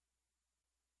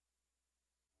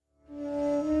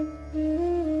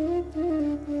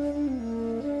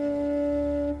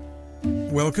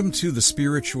Welcome to the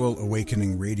Spiritual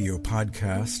Awakening Radio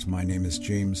Podcast. My name is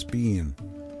James Bean.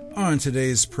 On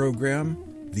today's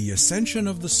program, the ascension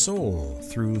of the soul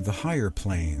through the higher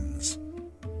planes,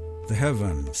 the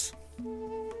heavens,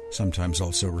 sometimes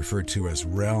also referred to as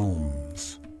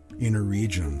realms, inner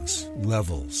regions,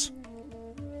 levels,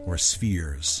 or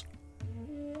spheres.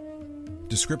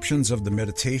 Descriptions of the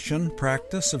meditation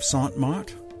practice of Sant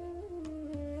Mat,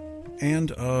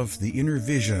 and of the inner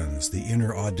visions, the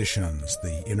inner auditions,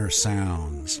 the inner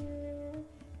sounds,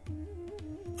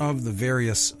 of the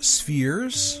various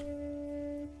spheres,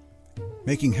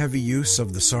 making heavy use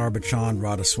of the Sarbachan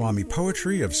Radhaswami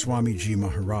poetry of Swamiji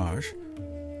Maharaj,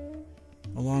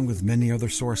 along with many other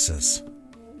sources.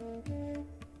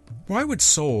 Why would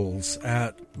souls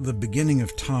at the beginning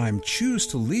of time choose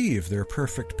to leave their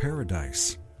perfect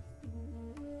paradise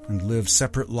and live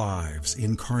separate lives,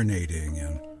 incarnating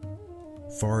in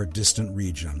far distant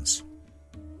regions?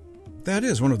 That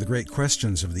is one of the great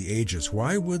questions of the ages.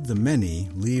 Why would the many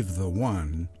leave the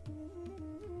one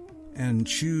and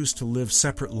choose to live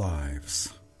separate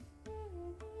lives?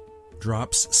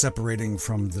 Drops separating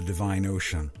from the divine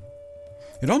ocean.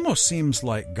 It almost seems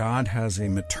like God has a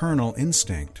maternal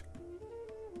instinct,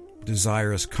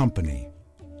 desires company,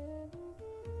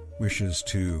 wishes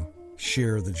to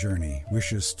share the journey,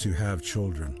 wishes to have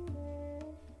children.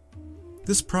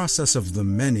 This process of the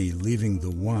many leaving the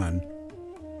one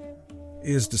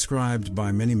is described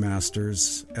by many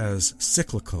masters as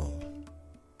cyclical.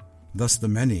 Thus the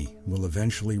many will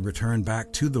eventually return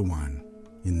back to the one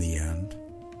in the end.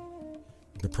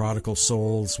 The prodigal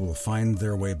souls will find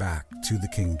their way back to the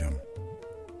kingdom.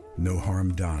 No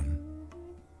harm done.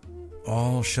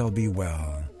 All shall be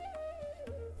well.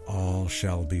 All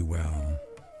shall be well,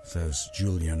 says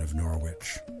Julian of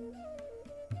Norwich.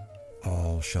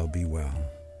 All shall be well.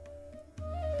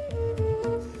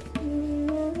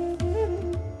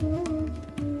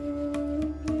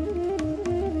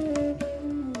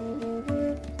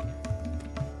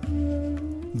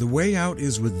 The way out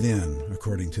is within,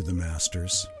 according to the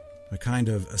masters, a kind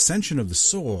of ascension of the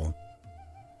soul,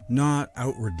 not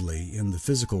outwardly in the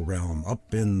physical realm,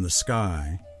 up in the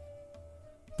sky,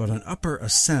 but an upper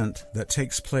ascent that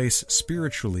takes place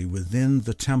spiritually within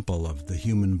the temple of the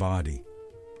human body.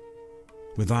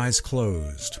 With eyes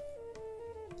closed,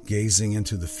 gazing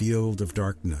into the field of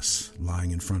darkness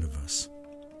lying in front of us.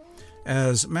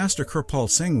 As Master Kirpal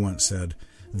Singh once said,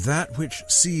 that which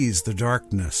sees the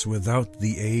darkness without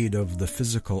the aid of the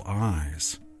physical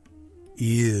eyes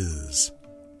is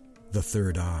the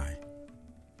third eye.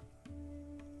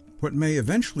 What may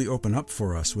eventually open up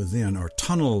for us within are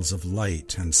tunnels of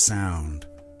light and sound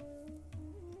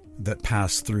that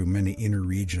pass through many inner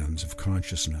regions of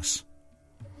consciousness.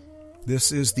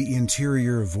 This is the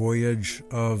interior voyage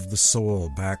of the soul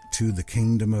back to the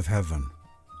kingdom of heaven.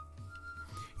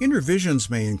 Inner visions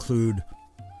may include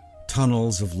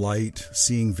tunnels of light,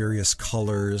 seeing various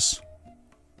colors,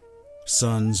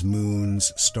 suns,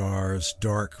 moons, stars,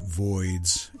 dark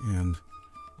voids, and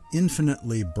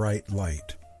infinitely bright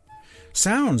light.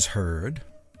 Sounds heard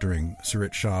during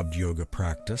Surit Shabd Yoga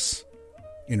practice,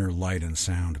 inner light and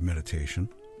sound meditation.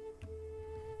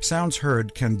 Sounds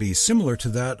heard can be similar to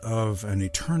that of an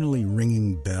eternally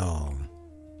ringing bell,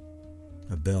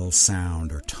 a bell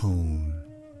sound or tone,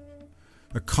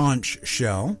 a conch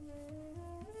shell,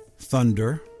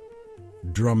 thunder,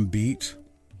 drum beat,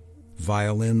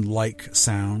 violin-like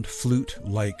sound,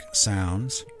 flute-like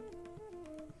sounds,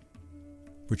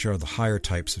 which are the higher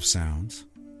types of sounds.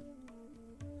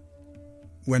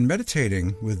 When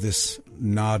meditating with this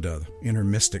nada, inner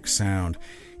mystic sound,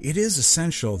 it is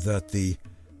essential that the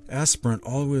aspirant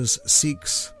always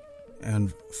seeks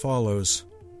and follows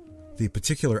the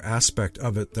particular aspect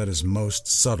of it that is most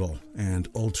subtle and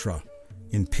ultra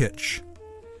in pitch,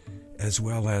 as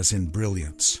well as in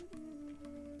brilliance.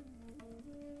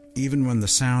 Even when the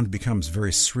sound becomes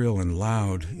very shrill and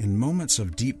loud, in moments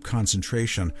of deep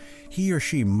concentration, he or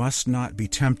she must not be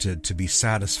tempted to be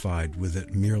satisfied with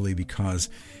it merely because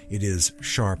it is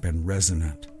sharp and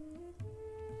resonant.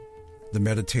 The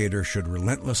meditator should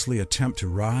relentlessly attempt to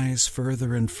rise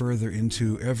further and further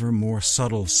into ever more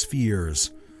subtle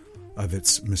spheres of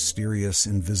its mysterious,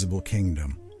 invisible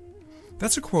kingdom.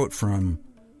 That's a quote from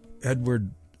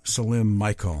Edward Salim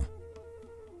Michael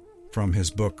from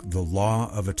his book, The Law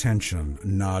of Attention,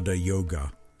 Nada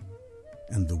Yoga,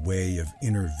 and the Way of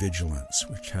Inner Vigilance,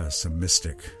 which has some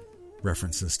mystic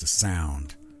references to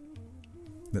sound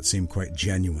that seem quite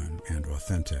genuine and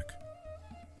authentic.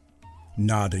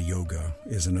 Nada Yoga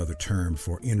is another term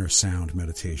for inner sound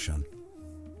meditation.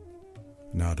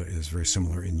 Nada is very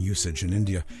similar in usage in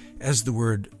India as the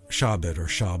word Shabad or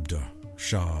Shabda,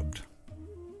 Shabd,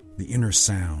 the inner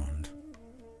sound,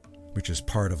 which is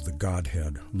part of the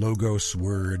Godhead, Logos,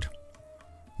 Word,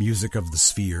 music of the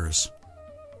spheres,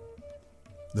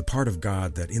 the part of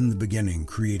God that in the beginning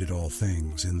created all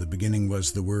things. In the beginning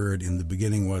was the Word, in the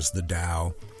beginning was the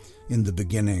Tao, in the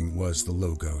beginning was the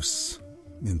Logos,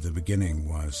 in the beginning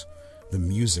was the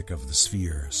music of the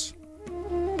spheres.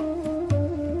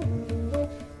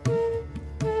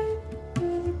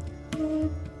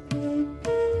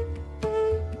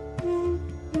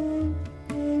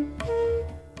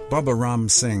 Baba Ram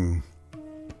Singh.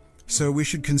 So we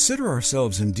should consider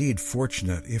ourselves indeed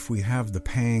fortunate if we have the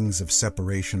pangs of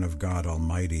separation of God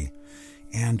Almighty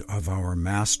and of our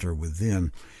Master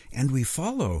within, and we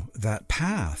follow that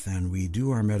path and we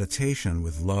do our meditation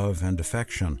with love and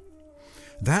affection.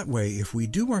 That way, if we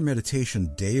do our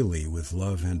meditation daily with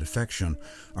love and affection,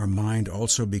 our mind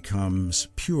also becomes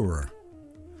purer.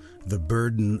 The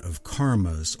burden of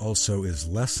karmas also is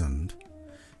lessened,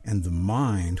 and the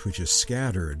mind, which is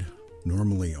scattered,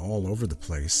 normally all over the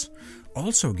place,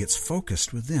 also gets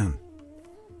focused within.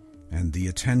 And the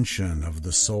attention of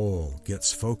the soul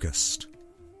gets focused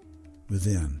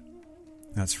within.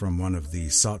 That's from one of the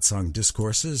satsang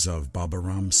discourses of Baba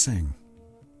Ram Singh.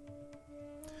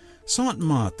 Sant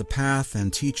Mat, the path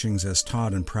and teachings as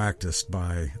taught and practiced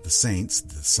by the saints,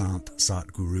 the Sant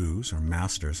Sat Gurus or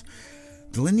masters,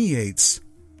 delineates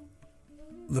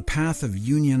the path of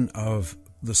union of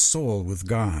the soul with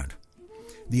God.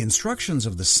 The instructions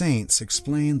of the saints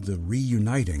explain the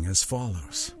reuniting as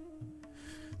follows.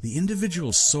 The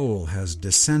individual soul has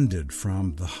descended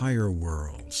from the higher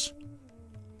worlds,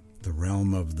 the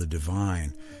realm of the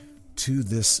divine, to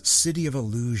this city of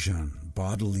illusion,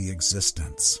 bodily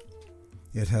existence.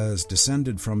 It has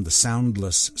descended from the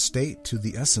soundless state to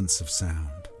the essence of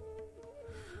sound,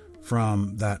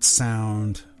 from that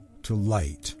sound to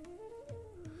light,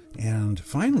 and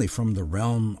finally from the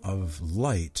realm of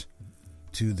light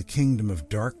to the kingdom of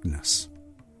darkness.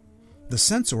 The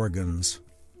sense organs,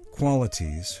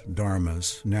 qualities,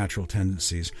 dharmas, natural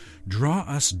tendencies, draw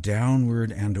us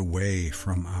downward and away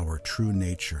from our true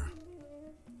nature.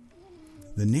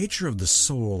 The nature of the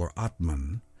soul, or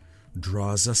Atman,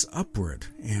 draws us upward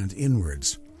and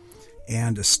inwards,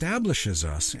 and establishes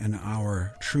us in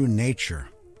our true nature.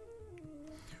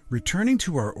 Returning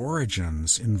to our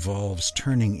origins involves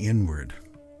turning inward,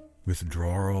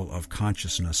 withdrawal of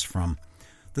consciousness from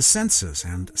the senses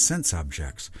and sense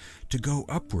objects, to go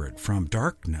upward from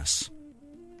darkness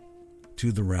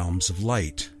to the realms of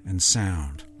light and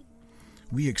sound.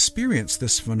 We experience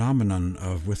this phenomenon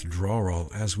of withdrawal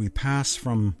as we pass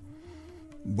from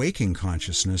waking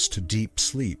consciousness to deep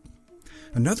sleep.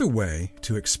 Another way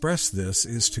to express this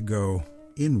is to go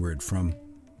inward from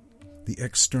the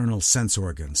external sense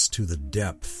organs to the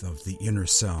depth of the inner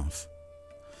self.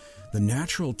 The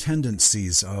natural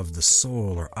tendencies of the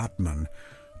soul, or Atman,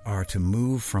 are to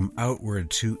move from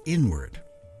outward to inward.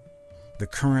 The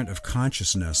current of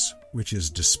consciousness, which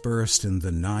is dispersed in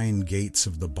the 9 gates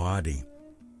of the body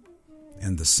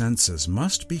and the senses,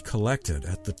 must be collected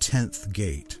at the 10th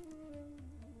gate.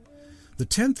 The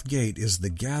 10th gate is the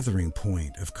gathering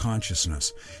point of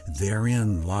consciousness.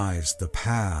 Therein lies the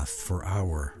path for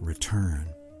our return.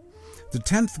 The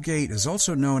 10th gate is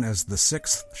also known as the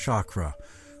 6th chakra,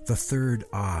 the 3rd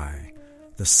eye,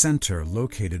 the center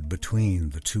located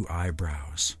between the 2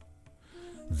 eyebrows.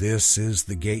 This is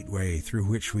the gateway through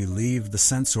which we leave the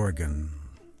sense organ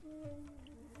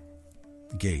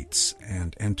gates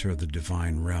and enter the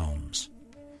divine realms,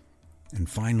 and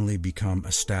finally become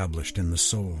established in the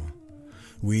soul.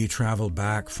 We travel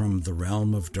back from the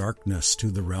realm of darkness to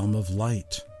the realm of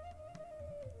light,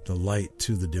 the light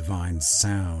to the divine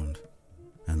sound,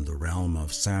 and the realm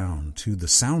of sound to the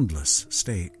soundless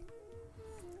state.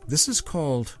 This is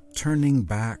called turning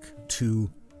back to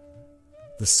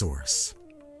the source.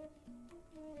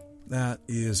 That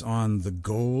is on the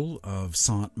goal of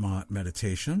Sant Mat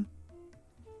meditation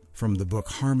from the book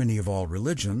Harmony of All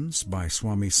Religions by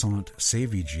Swami Sant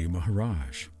Seviji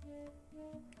Maharaj,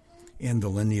 in the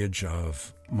lineage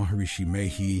of Maharishi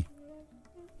Mehi,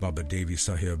 Baba Devi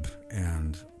Sahib,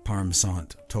 and Param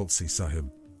Sant Tulsi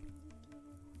Sahib.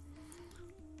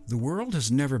 The world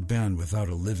has never been without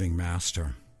a living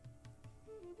master.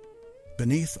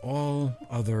 Beneath all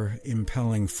other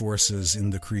impelling forces in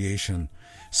the creation,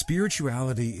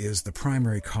 spirituality is the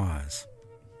primary cause.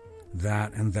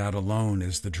 That and that alone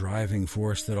is the driving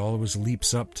force that always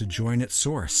leaps up to join its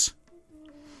source.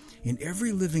 In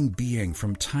every living being,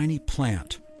 from tiny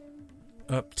plant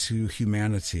up to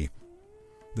humanity,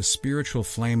 the spiritual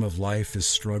flame of life is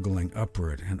struggling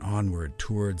upward and onward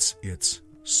towards its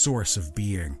source of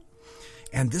being.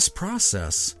 And this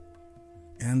process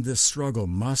And this struggle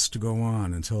must go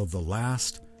on until the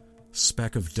last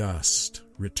speck of dust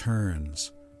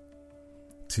returns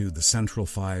to the central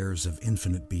fires of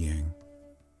infinite being.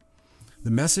 The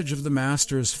message of the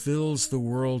Masters fills the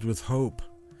world with hope,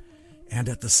 and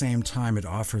at the same time it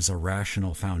offers a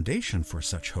rational foundation for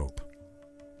such hope.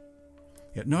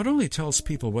 It not only tells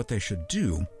people what they should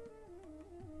do,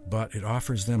 but it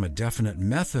offers them a definite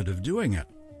method of doing it.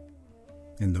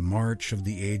 In the march of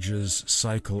the ages,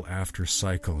 cycle after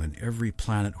cycle, in every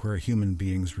planet where human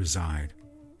beings reside,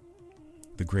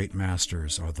 the great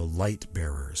masters are the light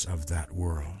bearers of that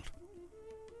world.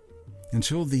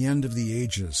 Until the end of the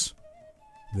ages,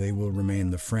 they will remain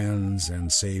the friends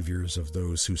and saviors of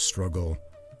those who struggle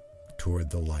toward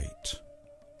the light.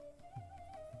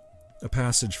 A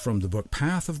passage from the book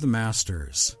Path of the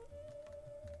Masters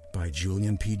by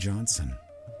Julian P. Johnson.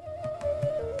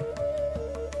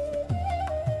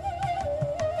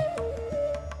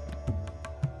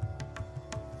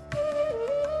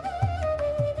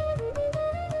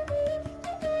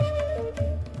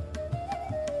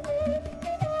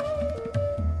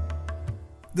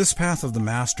 This path of the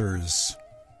Masters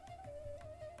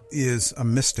is a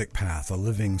mystic path, a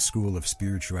living school of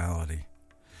spirituality,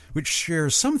 which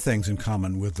shares some things in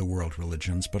common with the world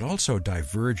religions, but also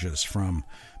diverges from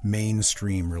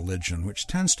mainstream religion, which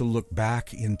tends to look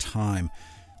back in time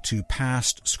to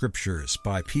past scriptures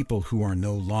by people who are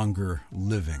no longer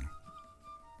living.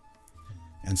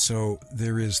 And so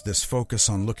there is this focus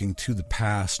on looking to the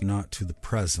past, not to the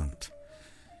present.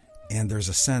 And there's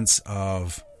a sense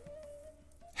of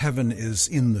heaven is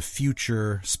in the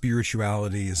future,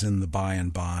 spirituality is in the by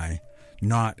and by,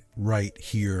 not right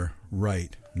here,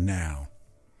 right now.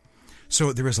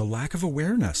 So there is a lack of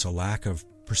awareness, a lack of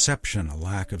perception, a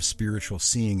lack of spiritual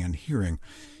seeing and hearing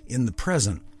in the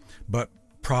present, but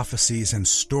prophecies and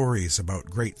stories about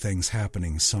great things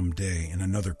happening someday in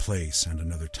another place and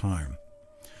another time.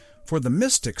 For the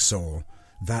mystic soul,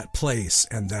 that place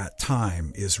and that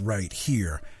time is right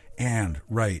here and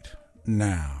right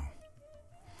now.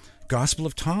 Gospel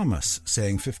of Thomas,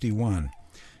 saying 51,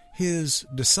 his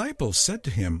disciples said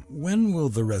to him, "When will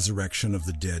the resurrection of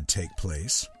the dead take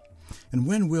place? And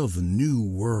when will the new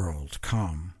world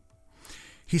come?"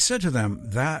 He said to them,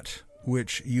 "That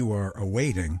which you are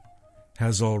awaiting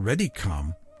has already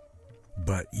come,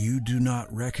 but you do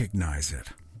not recognize it."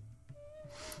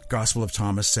 Gospel of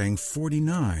Thomas, saying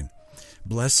 49,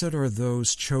 "Blessed are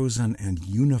those chosen and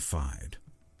unified.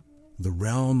 The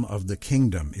realm of the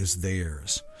kingdom is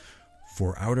theirs.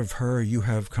 For out of her you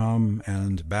have come,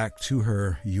 and back to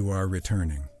her you are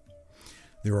returning."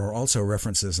 There are also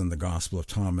references in the Gospel of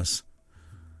Thomas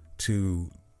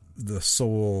to the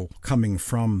soul coming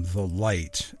from the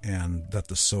light, and that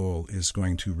the soul is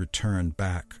going to return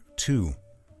back to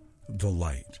the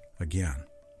light again.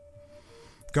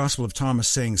 Gospel of Thomas,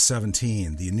 saying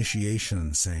 17, the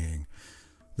initiation saying,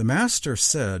 "The Master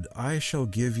said, I shall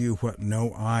give you what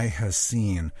no eye has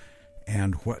seen,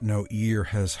 and what no ear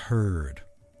has heard,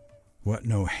 what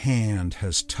no hand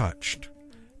has touched,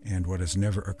 and what has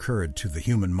never occurred to the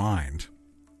human mind."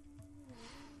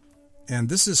 And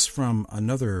this is from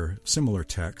another similar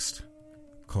text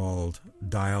called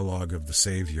Dialogue of the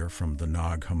Savior from the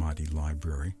Nag Hammadi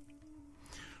Library.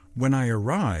 "When I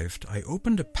arrived, I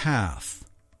opened a path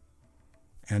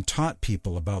and taught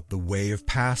people about the way of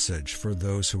passage for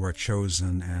those who are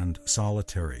chosen and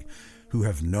solitary, who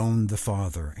have known the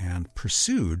Father and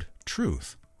pursued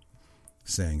truth,"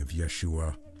 saying of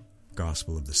Yeshua,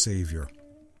 Gospel of the Savior.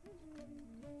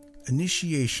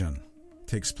 Initiation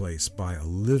takes place by a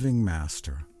living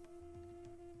master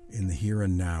in the here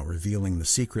and now, revealing the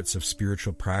secrets of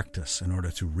spiritual practice in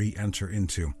order to re-enter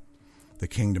into the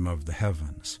kingdom of the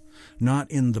heavens,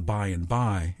 not in the by and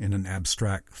by in an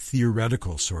abstract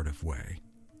theoretical sort of way,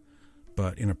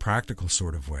 but in a practical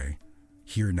sort of way,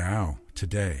 here now,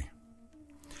 today.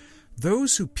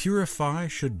 Those who purify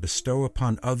should bestow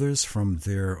upon others from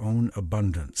their own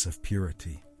abundance of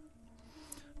purity.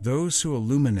 Those who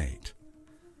illuminate,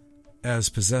 as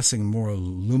possessing more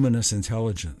luminous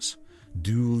intelligence,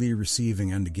 duly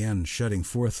receiving and again shedding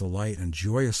forth the light and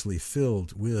joyously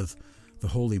filled with the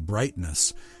holy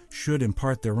brightness, should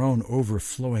impart their own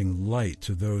overflowing light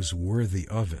to those worthy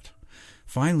of it.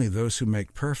 Finally, those who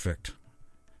make perfect,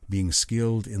 being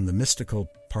skilled in the mystical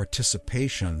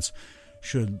participations,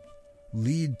 should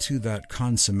lead to that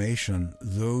consummation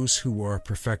those who are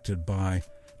perfected by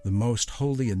the most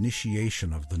holy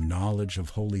initiation of the knowledge of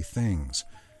holy things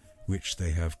which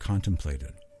they have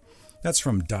contemplated. That's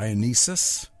from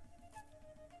Dionysius,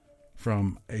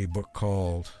 from a book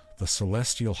called The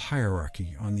Celestial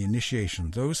Hierarchy on the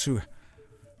Initiation. Those who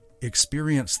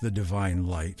experience the divine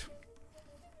light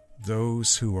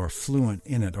those who are fluent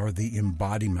in it, or the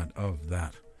embodiment of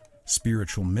that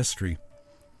spiritual mystery,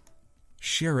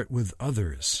 share it with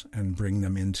others and bring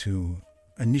them into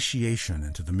initiation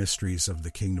into the mysteries of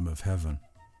the kingdom of heaven.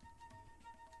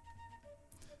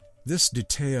 This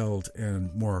detailed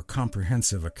and more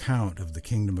comprehensive account of the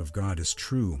kingdom of God is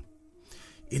true.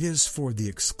 It is for the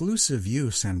exclusive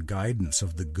use and guidance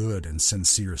of the good and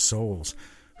sincere souls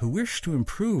who wish to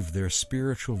improve their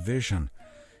spiritual vision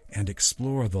and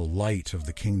explore the light of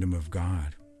the kingdom of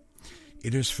God.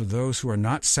 It is for those who are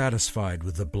not satisfied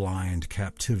with the blind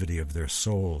captivity of their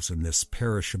souls in this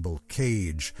perishable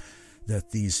cage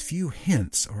that these few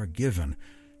hints are given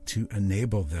to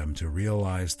enable them to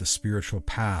realize the spiritual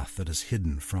path that is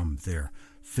hidden from their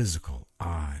physical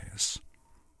eyes.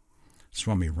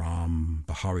 Swami Ram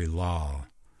Bahari Lal,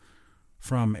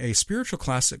 from a spiritual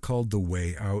classic called The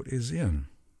Way Out is In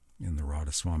the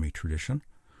Radhaswami tradition.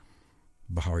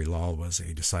 Bahari Lal was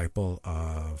a disciple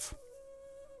of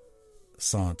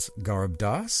Sant Garib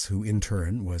Das, who in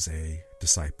turn was a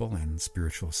disciple and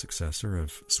spiritual successor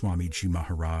of Swamiji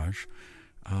Maharaj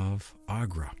of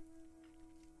Agra.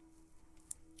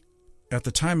 At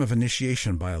the time of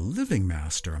initiation by a living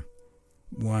master,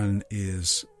 one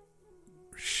is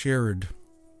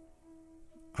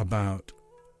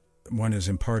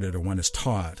imparted, or one is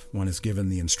taught, one is given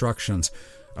the instructions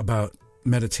about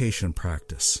meditation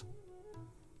practice.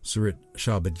 Surit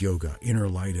Shabad Yoga, inner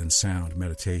light and sound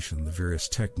meditation, the various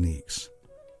techniques.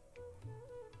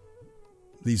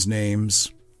 These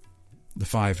names, the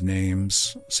 5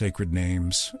 names, sacred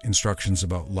names, instructions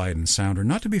about light and sound are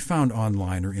not to be found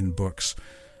online or in books,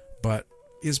 but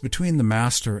is between the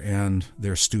master and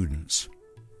their students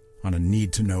on a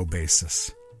need-to-know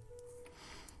basis,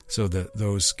 so that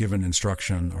those given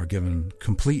instruction are given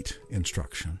complete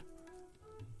instruction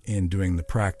in doing the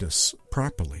practice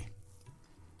properly,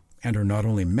 and are not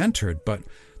only mentored, but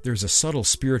there's a subtle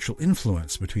spiritual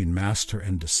influence between master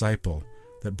and disciple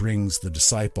that brings the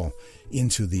disciple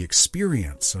into the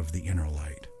experience of the inner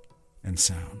light and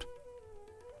sound.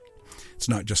 It's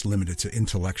not just limited to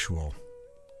intellectual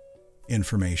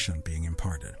information being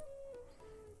imparted.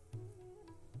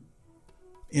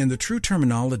 In the true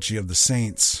terminology of the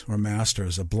saints or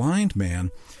masters, a blind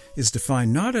man is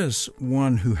defined not as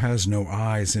one who has no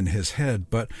eyes in his head,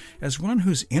 but as one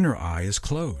whose inner eye is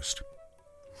closed.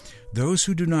 Those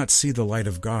who do not see the light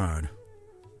of God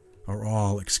are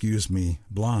all,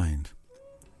 blind.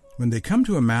 When they come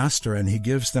to a master and he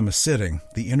gives them a sitting,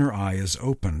 the inner eye is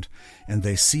opened, and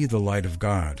they see the light of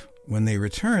God. When they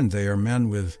return, they are men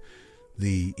with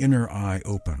the inner eye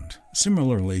opened.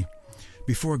 Similarly,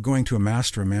 before going to a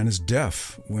master, a man is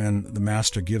deaf. When the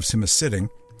master gives him a sitting,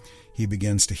 he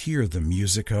begins to hear the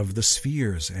music of the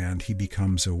spheres, and he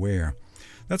becomes aware.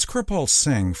 That's Kirpal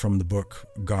Singh from the book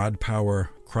God Power,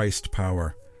 Christ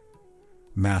Power,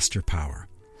 Master Power,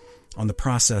 on the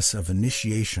process of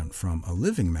initiation from a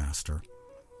living master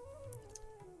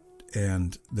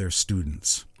and their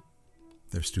students.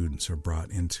 Their students are brought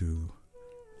into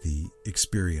the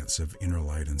experience of inner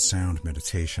light and sound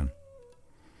meditation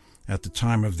at the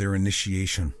time of their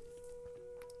initiation.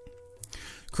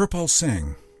 Kirpal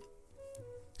Singh,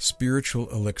 Spiritual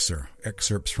Elixir,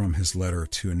 excerpts from his letter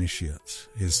to initiates,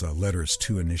 his letters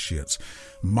to initiates.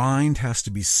 Mind has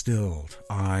to be stilled,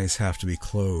 eyes have to be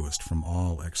closed from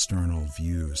all external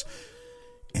views,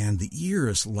 and the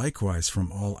ears likewise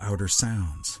from all outer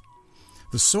sounds.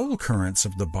 The soul currents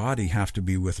of the body have to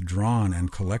be withdrawn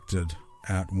and collected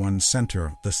at one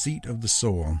center, the seat of the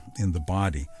soul in the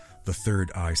body, the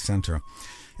third eye center.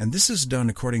 And this is done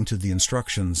according to the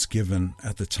instructions given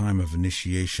at the time of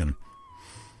initiation.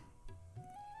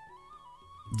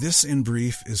 This, in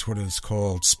brief, is what is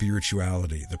called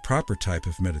spirituality, the proper type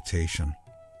of meditation,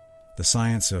 the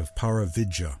science of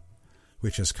Paravidya,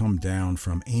 which has come down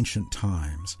from ancient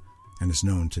times and is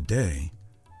known today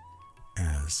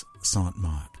as Sant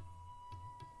Mat.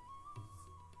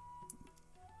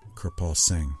 Kirpal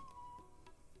Singh.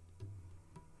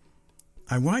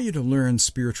 I want you to learn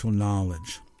spiritual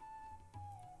knowledge.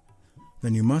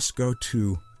 Then you must go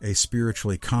to a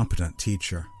spiritually competent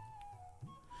teacher.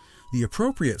 The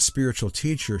appropriate spiritual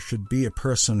teacher should be a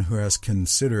person who has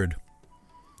considered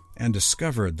and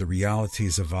discovered the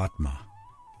realities of Atma,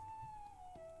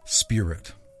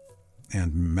 spirit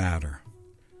and matter,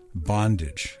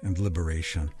 bondage and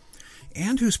liberation,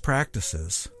 and who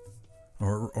practices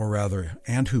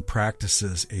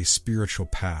a spiritual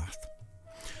path.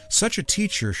 Such a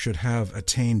teacher should have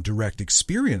attained direct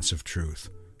experience of truth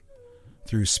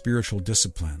through spiritual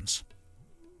disciplines.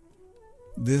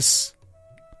 This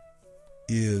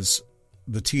is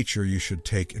the teacher you should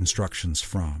take instructions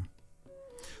from.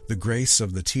 The grace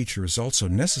of the teacher is also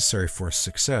necessary for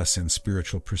success in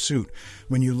spiritual pursuit.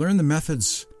 When you learn the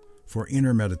methods for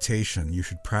inner meditation, you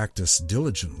should practice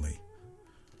diligently.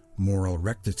 Moral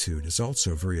rectitude is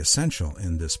also very essential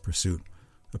in this pursuit.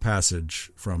 A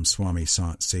passage from Swami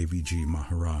Sant Seviji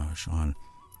Maharaj on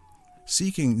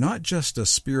seeking not just a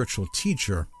spiritual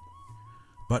teacher,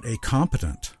 but a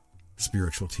competent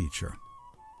spiritual teacher.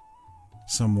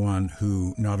 Someone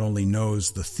who not only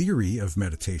knows the theory of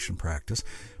meditation practice,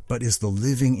 but is the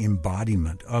living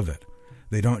embodiment of it.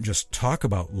 They don't just talk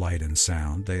about light and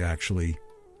sound, they actually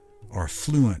are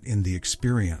fluent in the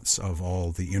experience of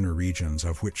all the inner regions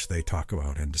of which they talk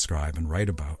about and describe and write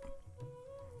about.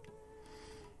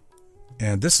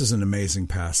 And this is an amazing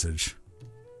passage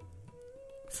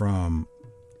from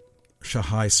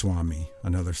Shahai Swami,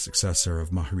 another successor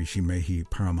of Maharishi Mehi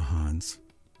Paramahans,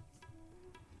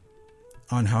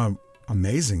 on how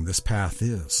amazing this path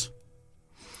is.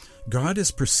 God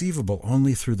is perceivable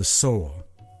only through the soul,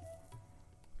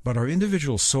 but our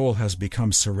individual soul has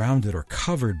become surrounded or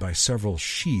covered by several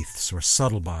sheaths or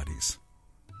subtle bodies,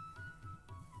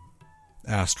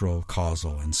 astral,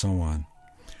 causal, and so on.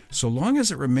 So long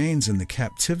as it remains in the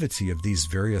captivity of these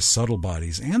various subtle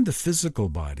bodies and the physical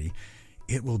body,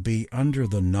 it will be under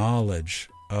the knowledge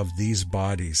of these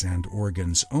bodies and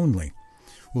organs only,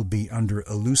 will be under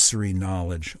illusory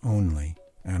knowledge only,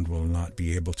 and will not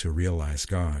be able to realize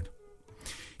God.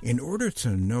 In order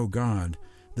to know God,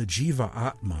 the Jiva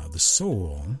Atma, the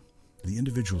soul, the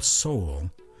individual soul,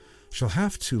 shall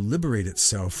have to liberate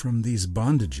itself from these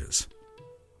bondages.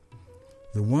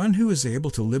 The one who is able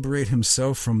to liberate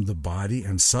himself from the body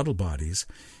and subtle bodies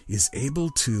is able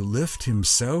to lift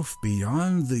himself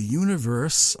beyond the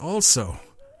universe also,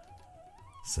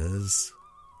 says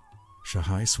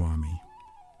Shahai Swami.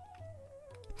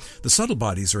 The subtle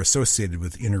bodies are associated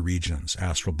with inner regions: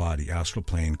 astral body, astral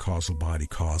plane, causal body,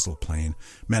 causal plane,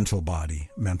 mental body,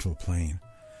 mental plane,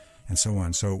 and so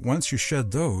on. So once you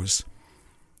shed those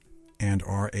and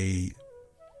are a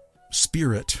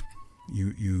spirit,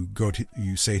 you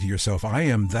say to yourself, I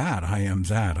am that, I am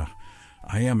that,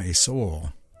 I am a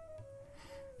soul,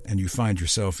 and you find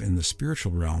yourself in the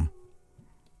spiritual realm.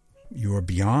 You are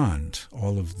beyond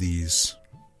all of these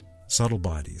subtle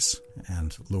bodies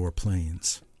and lower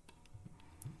planes.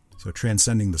 So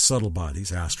transcending the subtle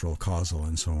bodies, astral, causal,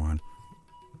 and so on,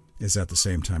 is at the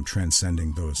same time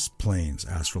transcending those planes: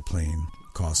 astral plane,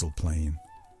 causal plane,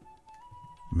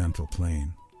 mental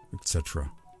plane,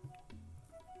 etc.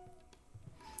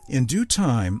 In due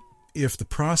time, if the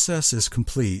process is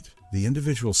complete, the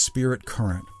individual spirit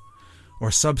current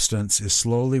or substance is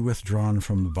slowly withdrawn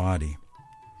from the body.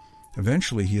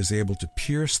 Eventually, he is able to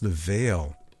pierce the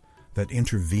veil that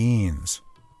intervenes,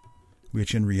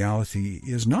 which in reality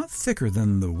is not thicker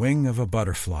than the wing of a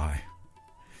butterfly.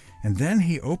 And then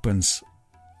he opens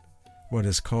what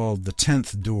is called the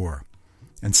 10th door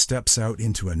and steps out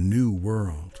into a new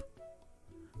world.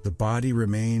 The body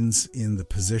remains in the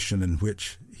position in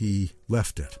which he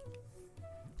left it,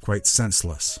 quite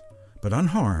senseless, but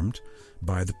unharmed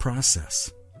by the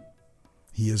process.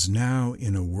 He is now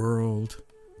in a world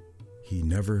he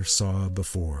never saw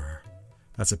before.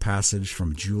 That's a passage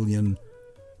from Julian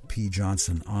P.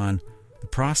 Johnson on the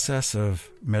process of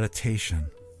meditation.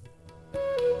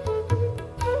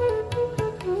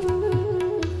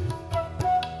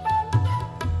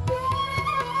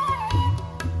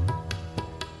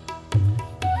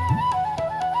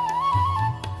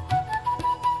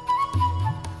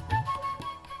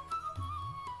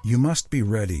 You must be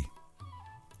ready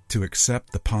to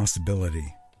accept the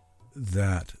possibility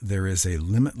that there is a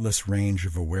limitless range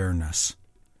of awareness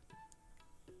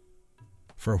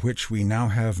for which we now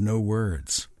have no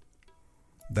words.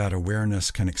 That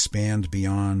awareness can expand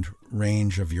beyond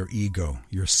range of your ego,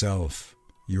 yourself,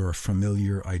 your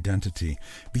familiar identity,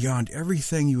 beyond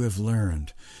everything you have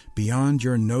learned, beyond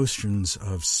your notions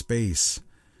of space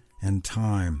and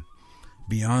time,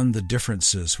 beyond the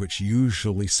differences which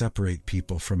usually separate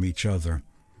people from each other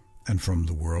and from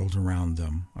the world around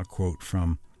them. A quote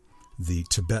from the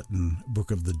Tibetan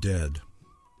Book of the Dead.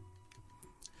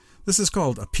 This is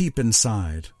called a peep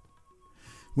inside.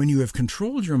 When you have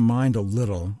controlled your mind a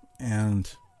little and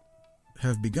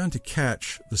have begun to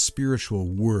catch the spiritual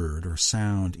word or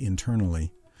sound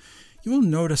internally, you will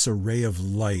notice a ray of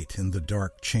light in the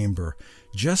dark chamber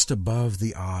just above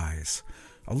the eyes.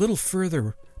 A little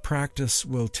further practice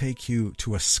will take you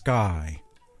to a sky,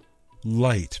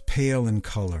 light, pale in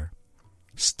color,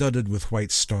 studded with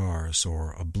white stars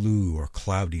or a blue or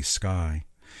cloudy sky.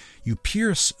 You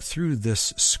pierce through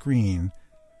this screen,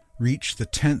 reach the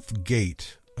 10th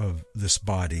gate of this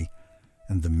body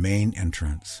and the main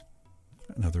entrance.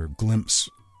 Another glimpse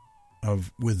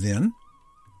of Within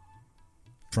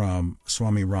from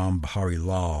Swami Ram Bahari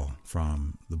Lal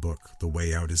from the book The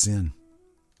Way Out Is In.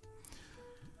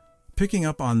 Picking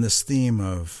up on this theme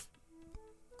of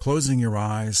closing your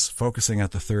eyes, focusing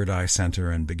at the third eye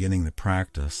center, and beginning the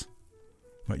practice,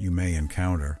 what you may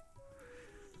encounter.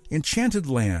 Enchanted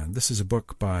Land, this is a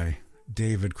book by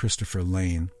David Christopher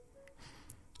Lane,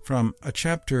 from a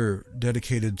chapter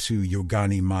dedicated to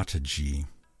Yogani Mataji,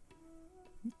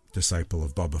 disciple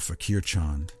of Baba Fakir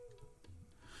Chand.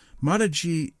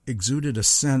 Mataji exuded a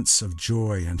sense of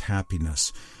joy and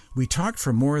happiness. We talked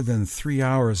for more than 3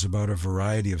 hours about a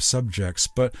variety of subjects,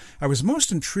 but I was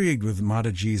most intrigued with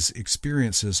Mataji's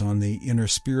experiences on the inner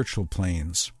spiritual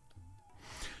planes.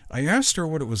 I asked her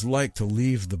what it was like to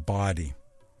leave the body.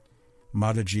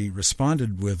 Mataji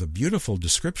responded with a beautiful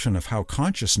description of how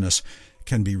consciousness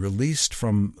can be released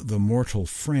from the mortal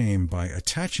frame by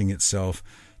attaching itself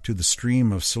to the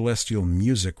stream of celestial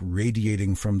music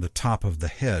radiating from the top of the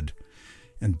head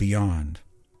and beyond.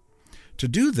 To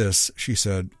do this, she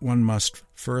said, one must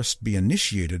first be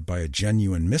initiated by a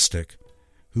genuine mystic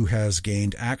who has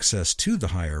gained access to the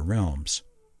higher realms.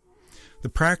 The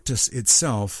practice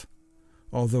itself,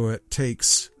 although it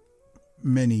takes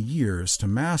many years to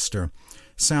master,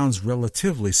 sounds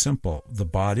relatively simple. The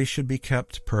body should be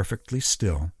kept perfectly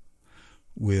still,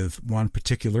 with one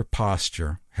particular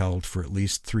posture held for at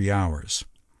least 3 hours.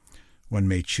 One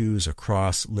may choose a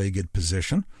cross-legged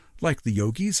position, like the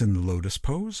yogis in the lotus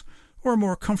pose, or a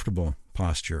more comfortable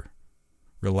posture,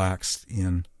 relaxed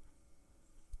in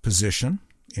position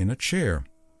in a chair.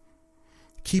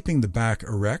 Keeping the back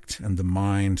erect and the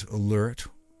mind alert,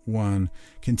 one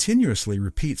continuously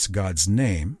repeats God's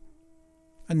name,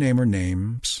 a name or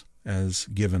names as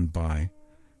given by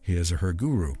his or her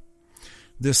guru.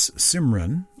 This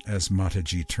Simran, as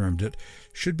Mataji termed it,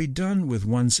 should be done with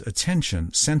one's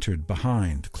attention centered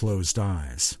behind closed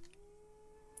eyes.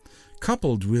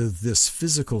 Coupled with this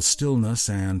physical stillness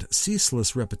and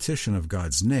ceaseless repetition of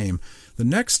God's name, the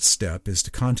next step is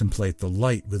to contemplate the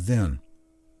light within.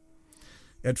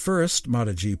 At first,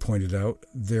 Mataji pointed out,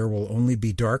 there will only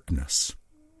be darkness,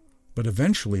 but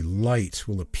eventually light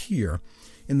will appear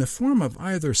in the form of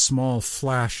either small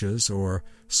flashes or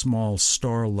small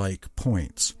star-like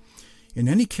points. In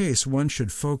any case, one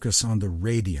should focus on the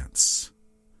radiance,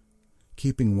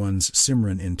 keeping one's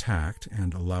Simran intact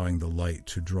and allowing the light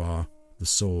to draw the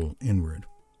soul inward.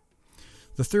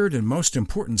 The third and most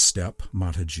important step,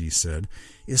 Mataji said,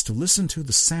 is to listen to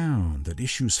the sound that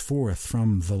issues forth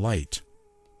from the light.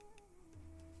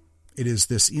 It is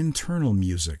this internal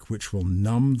music which will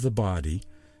numb the body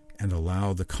and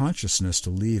allow the consciousness to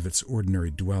leave its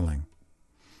ordinary dwelling.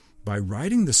 By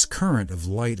riding this current of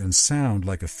light and sound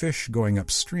like a fish going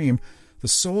upstream, the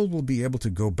soul will be able to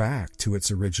go back to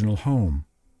its original home.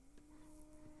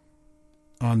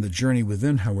 On the journey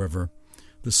within, however,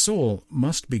 the soul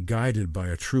must be guided by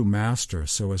a true master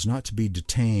so as not to be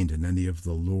detained in any of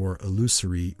the lower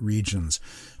illusory regions.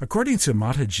 According to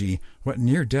Mataji, what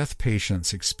near-death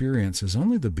patients experience is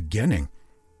only the beginning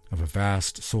of a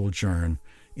vast sojourn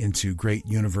into great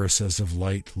universes of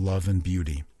light, love, and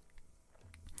beauty.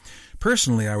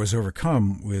 Personally, I was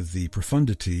overcome with the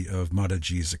profundity of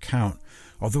Mataji's account,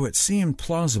 although it seemed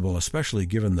plausible, especially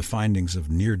given the findings of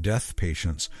near-death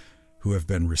patients who have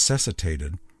been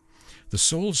resuscitated. The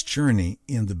soul's journey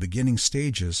in the beginning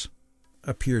stages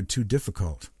appeared too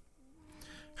difficult.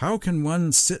 How can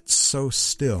one sit so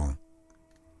still,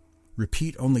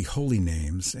 repeat only holy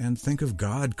names, and think of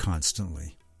God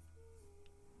constantly?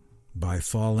 By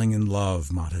falling in love,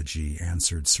 Mataji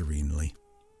answered serenely.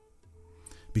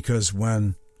 Because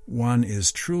when one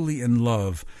is truly in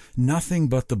love, nothing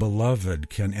but the beloved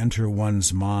can enter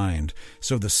one's mind.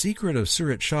 So the secret of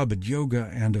Surat Shabad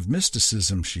Yoga and of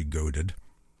mysticism, she goaded,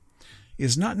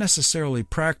 is not necessarily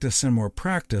practice and more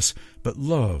practice, but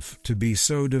love, to be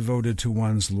so devoted to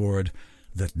one's Lord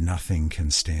that nothing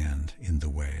can stand in the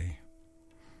way.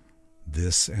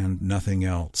 This and nothing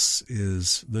else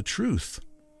is the truth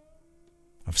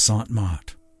of Sant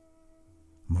Mat,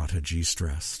 Mataji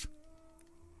stressed.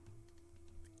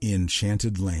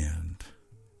 Enchanted Land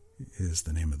is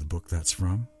the name of the book that's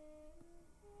from,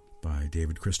 by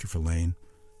David Christopher Lane.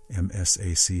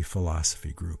 MSAC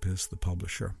Philosophy Group is the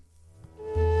publisher.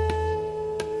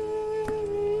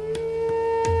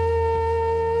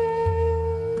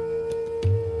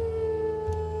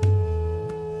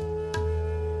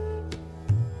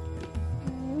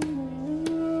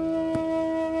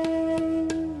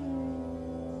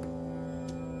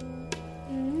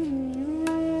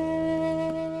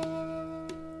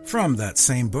 From that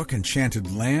same book,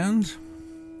 Enchanted Land,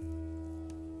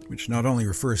 which not only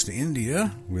refers to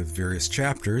India with various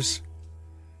chapters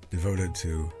devoted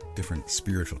to different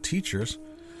spiritual teachers,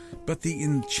 but the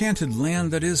enchanted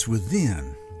land that is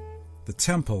within, the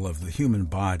temple of the human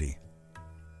body.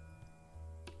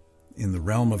 In the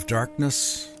realm of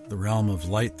darkness, the realm of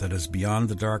light that is beyond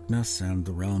the darkness, and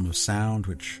the realm of sound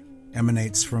which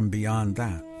emanates from beyond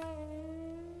that.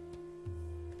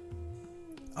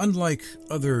 Unlike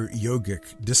other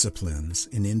yogic disciplines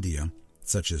in India,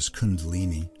 such as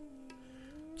Kundalini,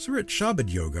 Surit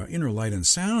Shabad Yoga, inner light and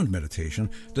sound meditation,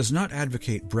 does not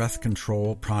advocate breath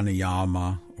control,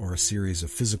 pranayama, or a series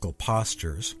of physical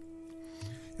postures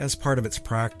as part of its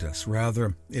practice.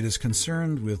 Rather, it is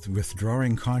concerned with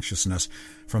withdrawing consciousness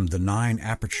from the 9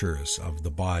 apertures of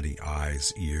the body,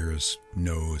 eyes, ears,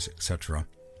 nose, etc.,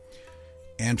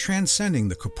 and transcending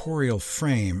the corporeal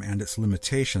frame and its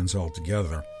limitations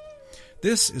altogether.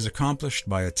 This is accomplished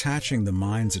by attaching the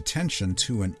mind's attention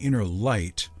to an inner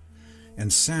light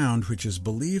and sound which is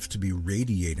believed to be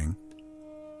radiating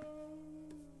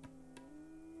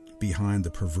behind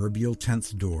the proverbial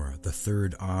 10th door, the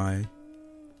third eye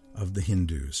of the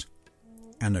Hindus,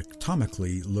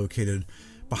 anatomically located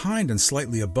behind and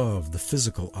slightly above the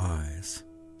physical eyes.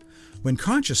 When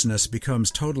consciousness becomes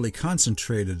totally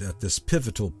concentrated at this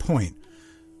pivotal point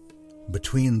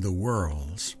between the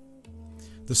worlds,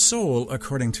 the soul,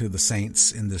 according to the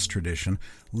saints in this tradition,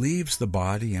 leaves the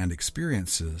body and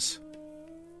experiences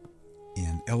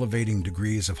in elevating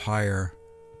degrees of higher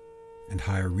and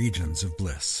higher regions of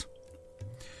bliss.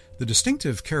 The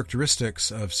distinctive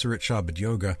characteristics of Surit Shabad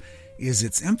Yoga is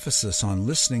its emphasis on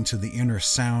listening to the inner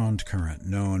sound current,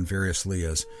 known variously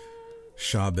as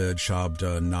Shabad,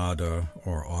 Shabda, Nada,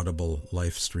 or audible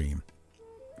life stream.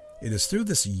 It is through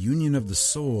this union of the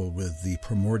soul with the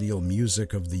primordial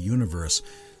music of the universe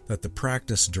that the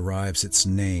practice derives its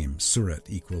name. Surat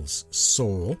equals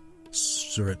soul.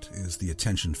 Surat is the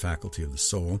attention faculty of the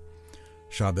soul.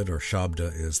 Shabad or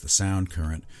Shabda is the sound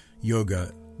current.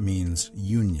 Yoga means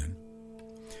union.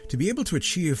 To be able to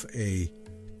achieve a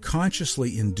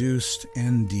consciously induced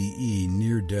NDE,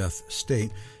 near-death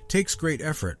state, takes great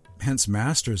effort. Hence,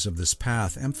 masters of this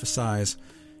path emphasize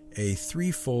a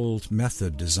threefold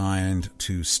method designed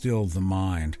to still the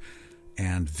mind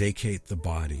and vacate the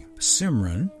body: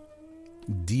 Simran,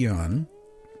 Dhyan,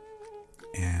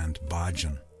 and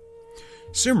Bhajan.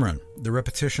 Simran, the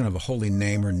repetition of a holy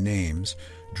name or names,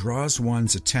 draws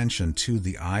one's attention to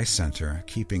the eye center,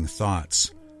 keeping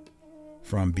thoughts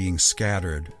from being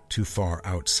scattered too far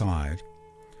outside.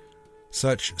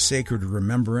 Such sacred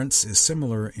remembrance is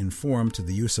similar in form to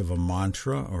the use of a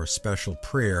mantra or special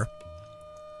prayer,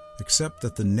 except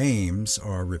that the names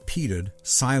are repeated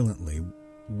silently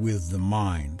with the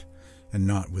mind and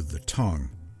not with the tongue.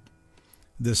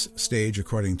 This stage,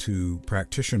 according to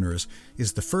practitioners,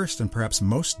 is the first and perhaps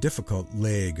most difficult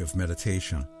leg of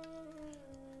meditation.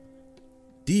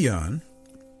 Dhyan,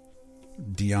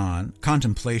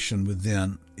 contemplation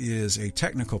within, is a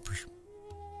technical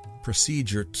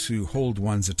procedure to hold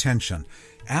one's attention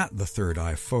at the third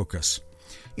eye focus.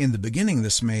 In the beginning,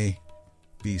 this may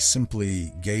be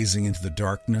simply gazing into the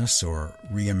darkness or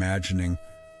reimagining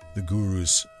the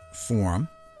guru's form,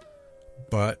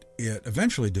 but it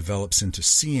eventually develops into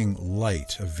seeing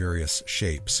light of various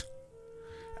shapes.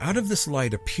 Out of this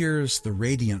light appears the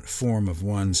radiant form of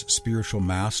one's spiritual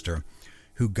master,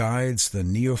 who guides the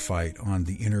neophyte on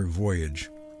the inner voyage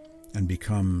and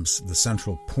becomes the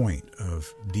central point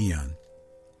of Dhyan.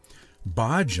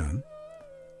 Bhajan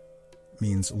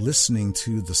means listening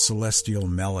to the celestial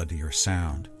melody or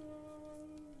sound.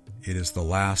 It is the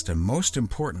last and most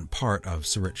important part of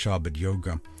Surit Shabad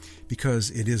Yoga because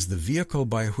it is the vehicle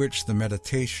by which the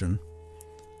meditation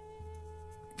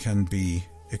can be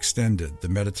extended. The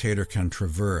meditator can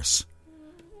traverse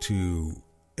to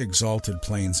exalted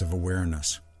planes of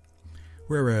awareness.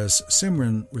 Whereas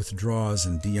Simran withdraws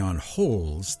and Dhyan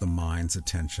holds the mind's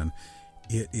attention,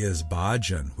 it is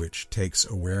Bhajan which takes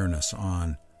awareness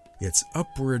on its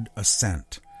upward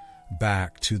ascent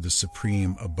back to the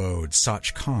supreme abode,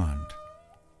 Sachkhand,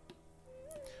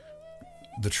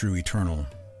 the true eternal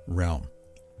realm,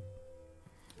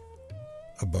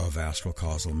 above astral,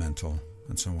 causal, mental,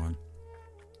 and so on.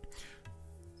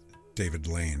 David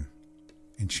Lane,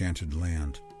 Enchanted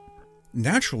Land.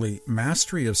 Naturally,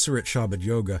 mastery of Surit Shabad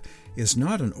Yoga is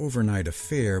not an overnight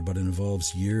affair, but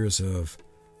involves years of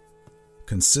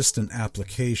consistent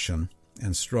application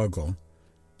and struggle.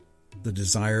 The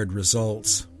desired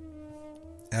results,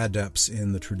 adepts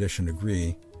in the tradition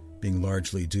agree, being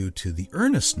largely due to the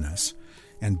earnestness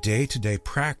and day-to-day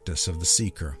practice of the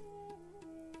seeker.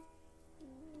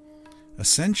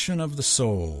 Ascension of the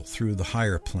soul through the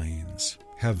higher planes,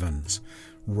 heavens,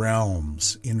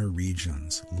 realms, inner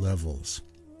regions, levels,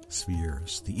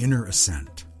 spheres, the inner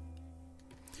ascent.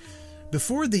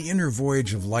 Before the inner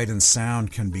voyage of light and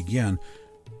sound can begin,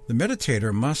 the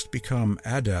meditator must become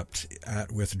adept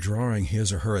at withdrawing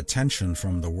his or her attention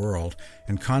from the world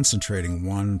and concentrating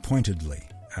one pointedly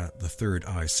at the third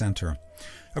eye center.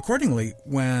 Accordingly,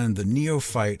 when the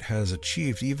neophyte has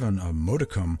achieved even a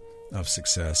modicum of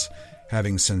success,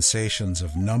 having sensations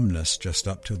of numbness just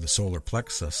up to the solar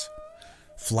plexus,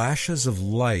 flashes of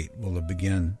light will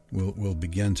begin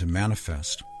to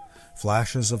manifest.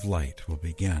 Flashes of light will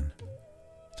begin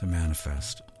to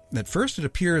manifest. At first it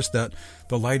appears that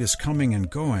the light is coming and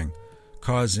going,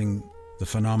 causing the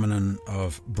phenomenon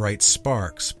of bright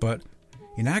sparks, but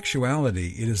in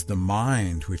actuality it is the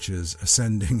mind which is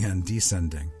ascending and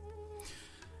descending.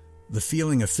 The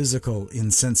feeling of physical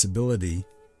insensibility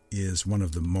is one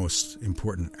of the most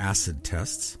important acid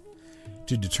tests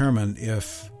to determine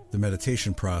if the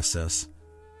meditation process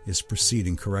is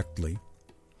proceeding correctly.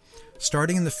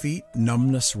 Starting in the feet,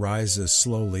 numbness rises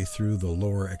slowly through the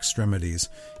lower extremities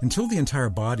until the entire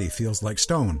body feels like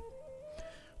stone.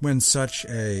 When such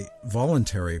a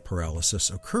voluntary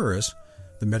paralysis occurs,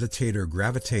 the meditator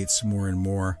gravitates more and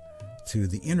more to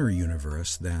the inner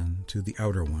universe than to the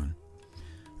outer one.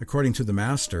 According to the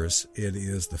masters, it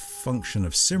is the function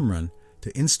of Simran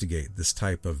to instigate this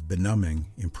type of benumbing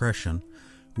impression,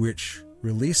 which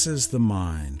releases the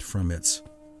mind from its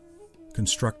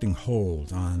constructing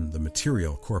hold on the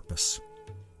material corpus.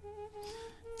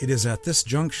 It is at this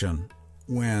junction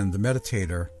when the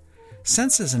meditator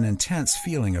senses an intense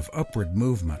feeling of upward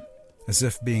movement, as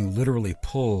if being literally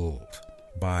pulled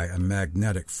by a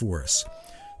magnetic force.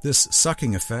 This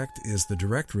sucking effect is the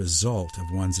direct result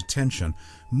of one's attention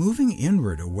moving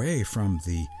inward away from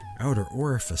the outer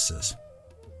orifices.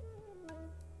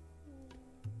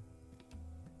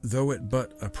 Though at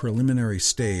but a preliminary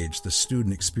stage, the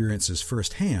student experiences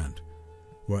firsthand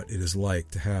what it is like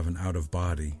to have an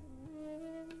out-of-body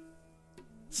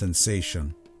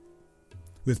sensation.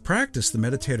 With practice, the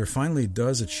meditator finally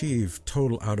does achieve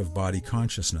total out-of-body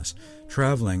consciousness,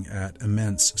 traveling at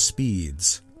immense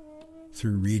speeds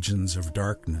through regions of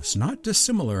darkness, not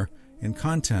dissimilar in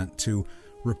content to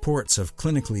reports of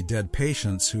clinically dead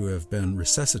patients who have been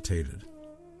resuscitated.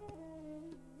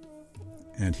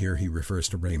 And here he refers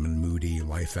to Raymond Moody,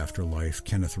 Life After Life,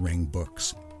 Kenneth Ring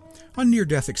books on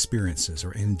near-death experiences,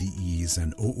 or NDEs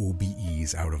and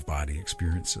OOBEs, out-of-body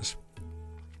experiences.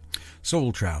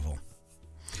 Soul travel.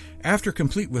 After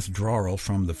complete withdrawal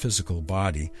from the physical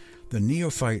body, the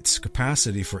neophyte's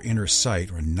capacity for inner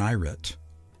sight, or nairit,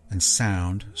 and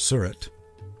sound, surit,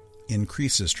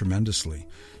 increases tremendously,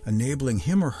 enabling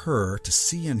him or her to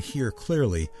see and hear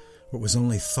clearly what was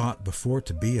only thought before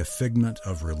to be a figment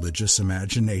of religious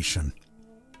imagination.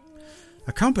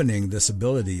 Accompanying this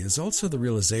ability is also the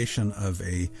realization of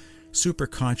a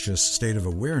superconscious state of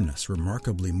awareness,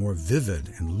 remarkably more vivid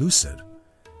and lucid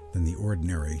than the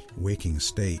ordinary waking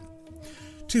state.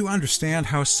 To understand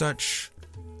how such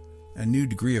a new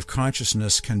degree of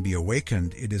consciousness can be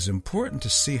awakened, it is important to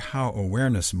see how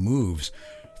awareness moves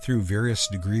through various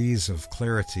degrees of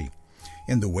clarity.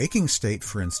 In the waking state,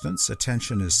 for instance,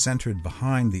 attention is centered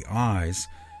behind the eyes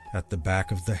at the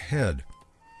back of the head.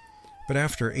 But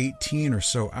after 18 or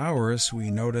so hours, we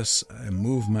notice a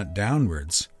movement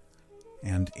downwards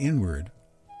and inward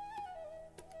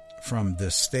from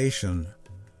this station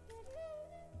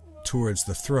towards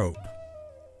the throat,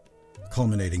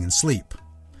 culminating in sleep.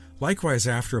 Likewise,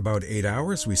 after about 8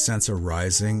 hours, we sense a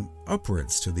rising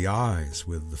upwards to the eyes,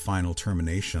 with the final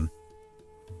termination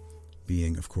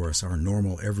being, of course, our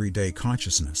normal everyday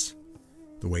consciousness,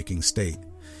 the waking state.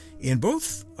 In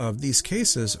both of these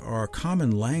cases, our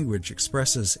common language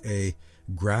expresses a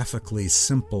graphically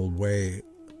simple way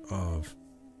of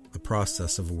the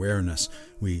process of awareness.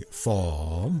 We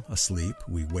fall asleep,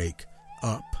 we wake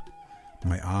up,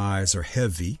 my eyes are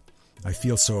heavy, I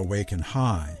feel so awake and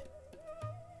high.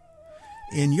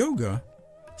 In yoga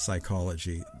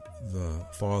psychology, the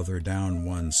farther down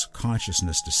one's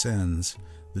consciousness descends,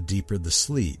 the deeper the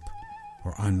sleep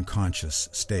or unconscious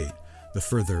state. The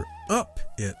further up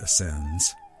it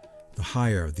ascends, the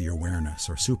higher the awareness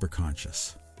or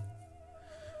superconscious.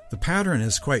 The pattern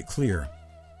is quite clear.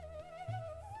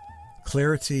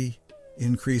 Clarity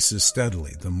increases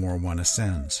steadily the more one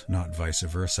ascends, not vice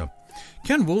versa.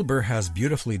 Ken Wilber has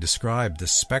beautifully described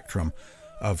this spectrum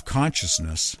of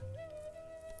consciousness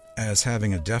as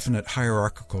having a definite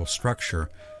hierarchical structure,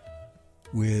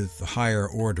 with the higher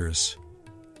orders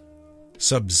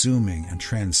subsuming and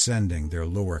transcending their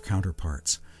lower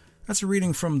counterparts. That's a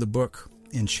reading from the book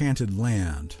Enchanted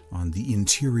Land on the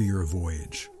Interior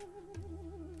Voyage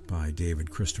by David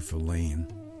Christopher Lane.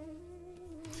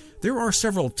 There are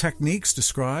several techniques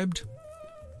described,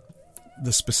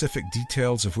 the specific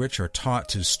details of which are taught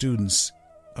to students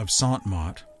of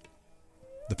Sant-Mat,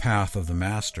 the path of the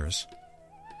masters,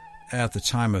 at the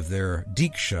time of their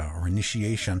diksha, or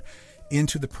initiation,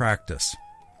 into the practice.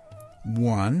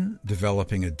 1,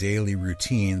 developing a daily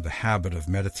routine, the habit of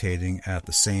meditating at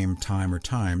the same time or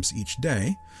times each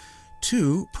day.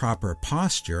 2, proper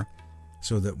posture,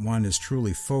 so that one is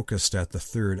truly focused at the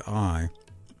third eye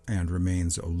and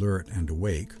remains alert and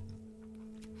awake.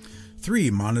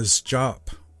 3, manas jap,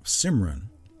 simran,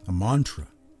 a mantra,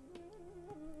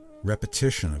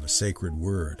 repetition of a sacred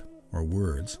word or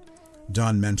words,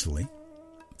 done mentally.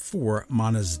 4,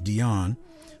 manas dhyan,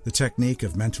 the technique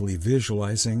of mentally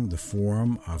visualizing the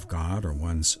form of God or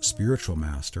one's spiritual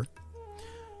master.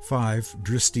 5,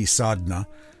 drishti sadhana,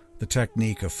 the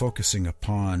technique of focusing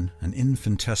upon an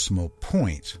infinitesimal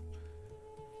point.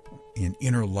 In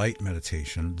inner light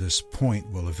meditation, this point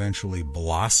will eventually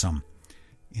blossom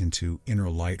into inner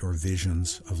light or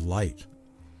visions of light.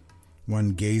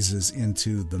 One gazes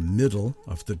into the middle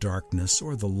of the darkness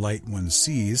or the light one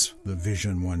sees, the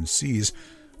vision one sees,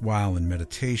 while in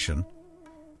meditation.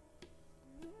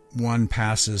 One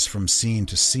passes from scene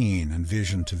to scene and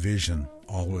vision to vision,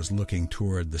 always looking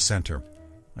toward the center.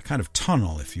 A kind of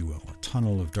tunnel, if you will, a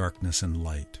tunnel of darkness and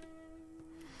light.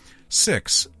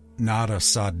 6, nada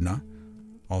sadhana,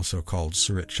 also called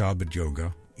Surit Shabad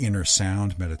Yoga, inner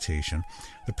sound meditation,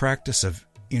 the practice of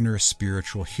inner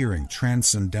spiritual hearing,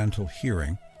 transcendental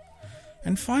hearing.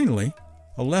 And finally,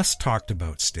 a less talked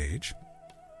about stage,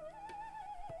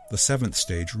 the 7th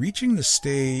stage, reaching the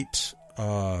state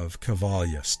of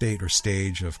Kaivalya, state or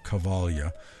stage of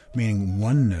Kaivalya, meaning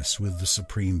oneness with the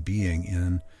Supreme Being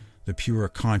in the pure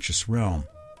conscious realm.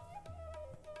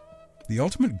 The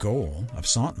ultimate goal of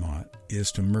Sant-Mat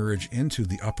is to merge into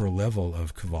the upper level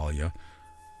of Kaivalya,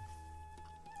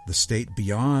 the state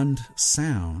beyond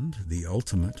sound, the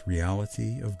ultimate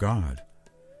reality of God,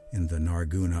 in the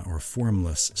Nirguna or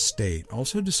formless state,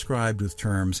 also described with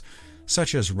terms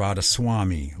such as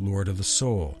Radhaswami, Lord of the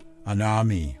Soul,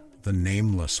 Anami, the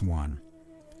Nameless One,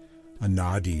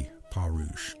 Anadi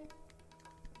Parush,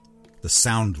 the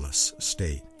soundless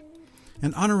state,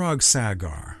 and Anurag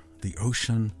Sagar, the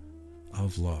ocean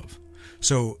of love.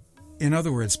 So, in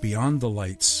other words, beyond the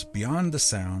lights, beyond the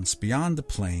sounds, beyond the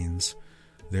planes,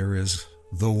 there is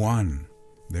the One,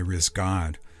 there is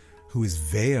God, who is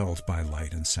veiled by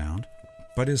light and sound,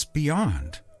 but is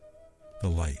beyond the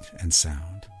light and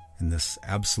sound, in this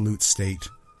absolute state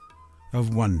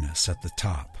of oneness at the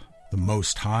top, the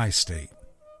most high state.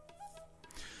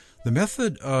 The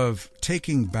method of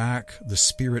taking back the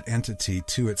spirit entity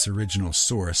to its original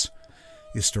source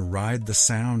is to ride the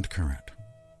sound current.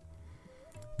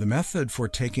 The method for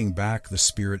taking back the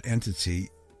spirit entity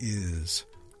is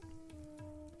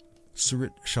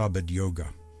Surit Shabad Yoga,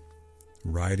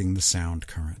 riding the sound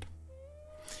current.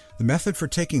 The method for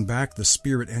taking back the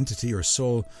spirit entity or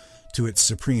soul to its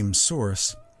supreme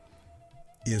source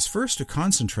is first to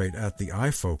concentrate at the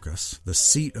eye focus, the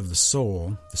seat of the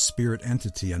soul, the spirit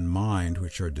entity and mind,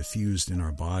 which are diffused in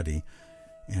our body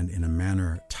and in a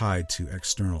manner tied to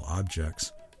external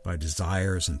objects by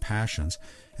desires and passions,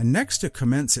 and next to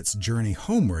commence its journey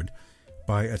homeward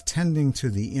by attending to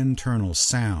the internal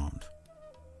sound,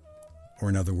 or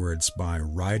in other words, by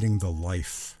riding the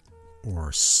life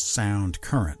or sound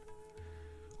current,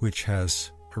 which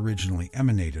has originally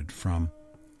emanated from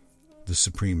the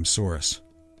Supreme Source.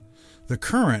 The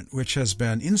current, which has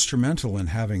been instrumental in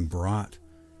having brought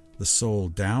the soul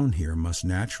down here, must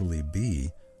naturally be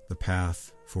the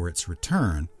path for its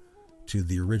return to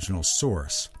the original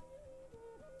source.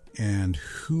 And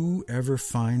whoever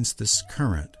finds this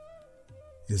current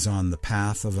is on the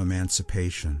path of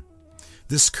emancipation.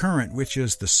 This current, which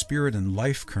is the spirit and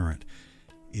life current,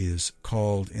 is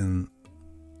called in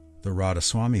the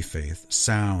Radhaswami faith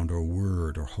sound or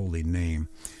word or holy name.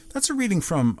 That's a reading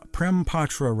from Prem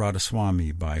Patra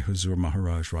Radhaswami by Huzur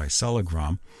Maharaj Rai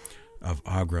Salagram of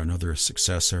Agra, another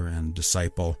successor and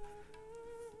disciple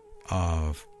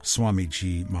of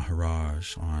Swamiji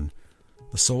Maharaj, on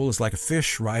the soul is like a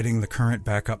fish riding the current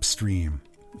back upstream,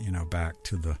 back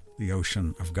to the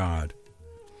ocean of God.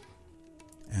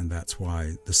 And that's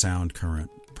why the sound current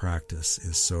practice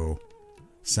is so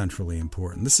centrally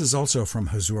important. This is also from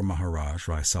Huzur Maharaj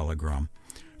Rai Salagram,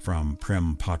 from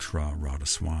Prem Patra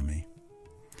Radhaswami.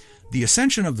 The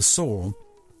ascension of the soul,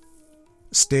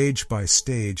 stage by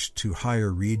stage to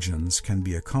higher regions, can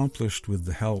be accomplished with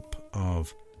the help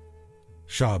of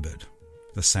Shabad,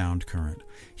 the sound current.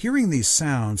 Hearing these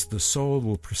sounds, the soul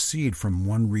will proceed from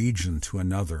one region to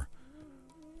another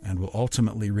and will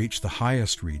ultimately reach the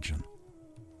highest region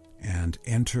and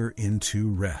enter into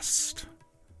rest.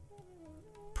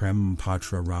 Prem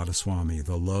Patra Radhaswami,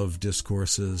 the love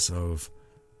discourses of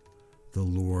the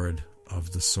Lord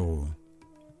of the Soul.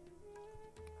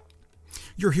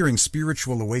 You're hearing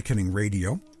Spiritual Awakening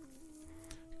Radio.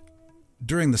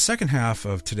 During the second half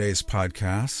of today's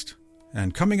podcast,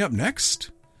 and coming up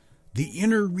next, the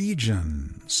inner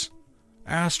regions,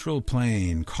 astral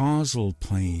plane, causal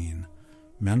plane,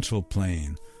 mental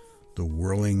plane, the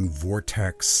whirling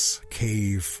vortex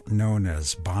cave known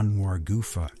as Banwar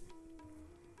Gufa,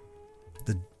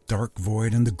 the dark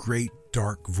void and the great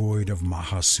dark void of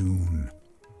Mahasoon,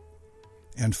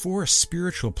 and 4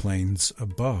 spiritual planes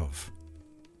above,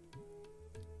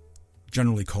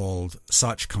 generally called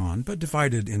Sachkhand, but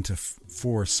divided into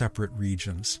 4 separate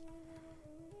regions.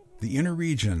 The inner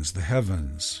regions, the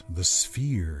heavens, the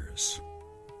spheres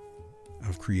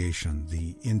of creation,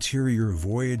 the interior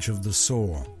voyage of the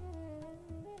soul,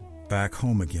 back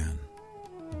home again.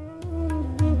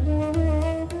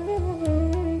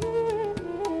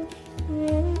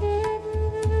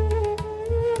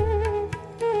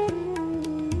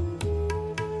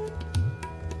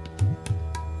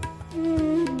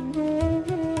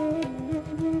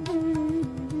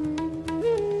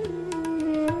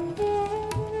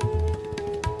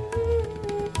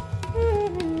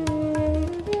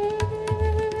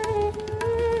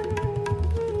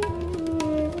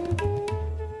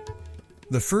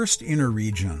 The first inner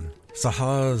region,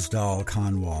 Sahasdal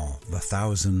Kanwal, the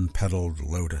 1,000-petaled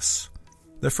lotus.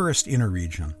 The first inner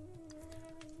region.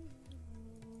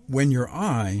 When your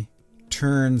eye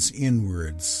turns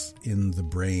inwards in the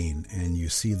brain and you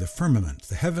see the firmament,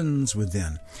 the heavens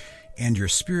within, and your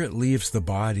spirit leaves the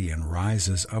body and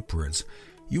rises upwards,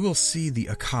 you will see the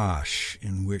Akash,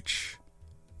 in which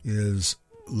is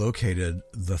located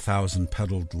the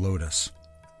 1,000-petaled lotus,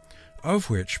 of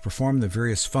which perform the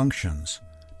various functions,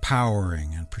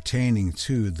 powering and pertaining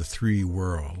to the 3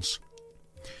 worlds.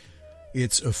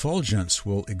 Its effulgence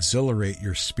will exhilarate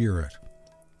your spirit.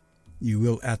 You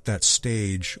will at that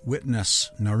stage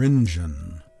witness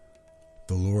Narinjan,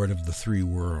 the Lord of the 3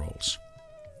 worlds.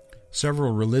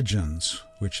 Several religions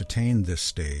which attained this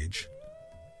stage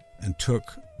and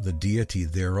took the deity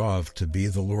thereof to be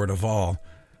the Lord of all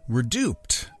were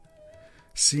duped.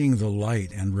 Seeing the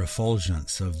light and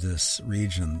refulgence of this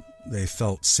region, they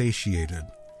felt satiated.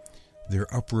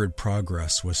 Their upward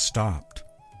progress was stopped.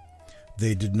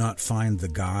 They did not find the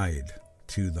guide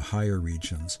to the higher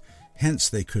regions, hence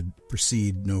they could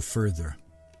proceed no further.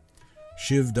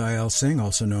 Shiv Dayal Singh,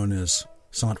 also known as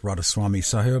Sant Radhaswami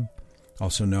Sahib,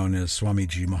 also known as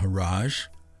Swamiji Maharaj,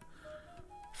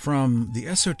 from the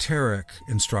Esoteric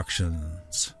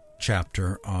Instructions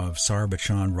chapter of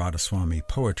Sarbachan Radhaswami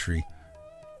Poetry,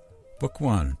 Book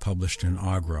 1, published in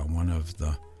Agra, one of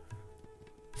the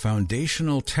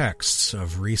foundational texts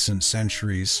of recent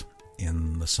centuries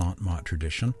in the Sant Mat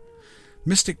tradition,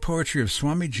 mystic poetry of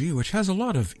Swamiji, which has a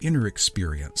lot of inner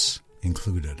experience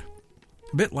included.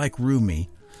 A bit like Rumi,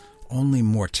 only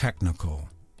more technical,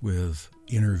 with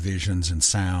inner visions and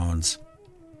sounds,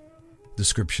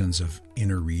 descriptions of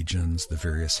inner regions, the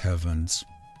various heavens.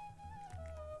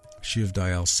 Shiv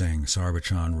Dayal Singh,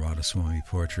 Sarbachan Radhaswami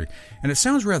poetry. And it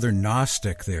sounds rather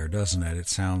Gnostic there, doesn't it? It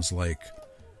sounds like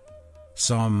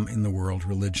some in the world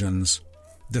religions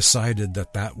decided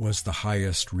that that was the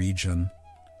highest region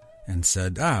and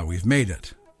said, we've made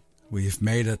it. We've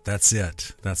made it, that's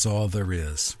it. That's all there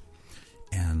is.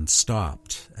 And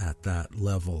stopped at that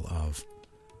level of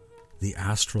the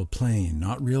astral plane,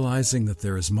 not realizing that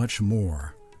there is much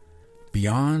more.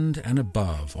 Beyond and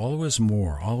above, always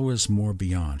more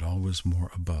beyond, always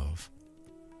more above.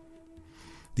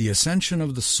 The ascension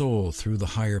of the soul through the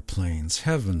higher planes,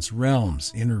 heavens,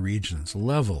 realms, inner regions,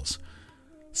 levels,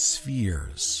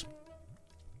 spheres.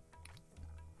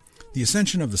 The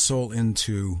ascension of the soul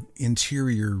into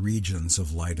interior regions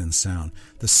of light and sound.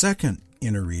 The second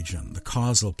inner region, the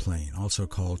causal plane, also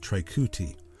called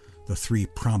Trikuti, the 3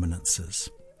 prominences.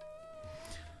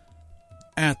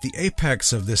 At the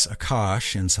apex of this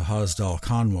Akash in Sahasdal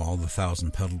Kanwal, the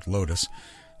 1,000-petaled lotus,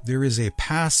 there is a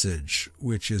passage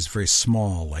which is very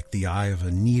small, like the eye of a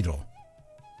needle.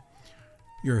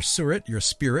 Your surit, your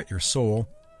spirit, your soul,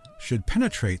 should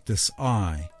penetrate this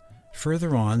eye.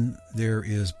 Further on, there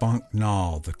is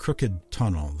Banknal, the crooked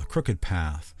tunnel, the crooked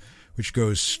path, which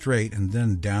goes straight and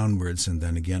then downwards and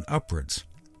then again upwards.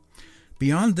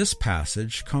 Beyond this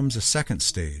passage comes a second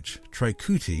stage.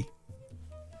 Trikuti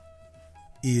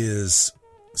is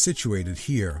situated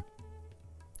here.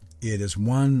 It is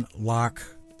 1 lakh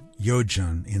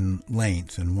yojan in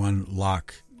length and 1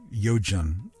 lakh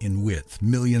yojan in width,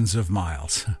 millions of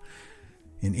miles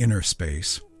in inner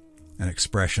space. an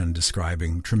expression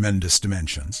describing tremendous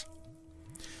dimensions.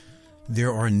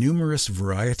 There are numerous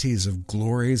varieties of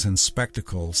glories and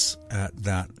spectacles at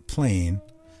that plane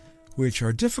which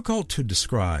are difficult to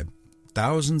describe.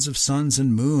 Thousands of suns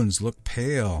and moons look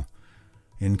pale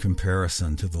in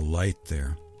comparison to the light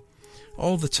there.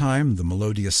 All the time, the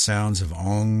melodious sounds of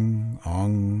ong,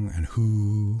 ong, and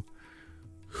hu,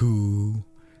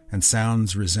 and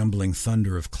sounds resembling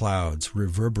thunder of clouds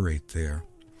reverberate there.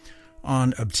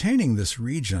 On obtaining this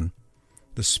region,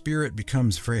 the spirit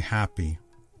becomes very happy,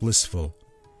 blissful,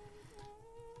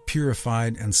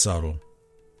 purified, and subtle.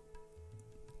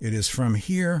 It is from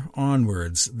here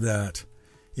onwards that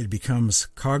it becomes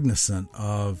cognizant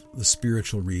of the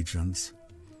spiritual regions.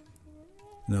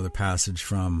 Another passage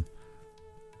from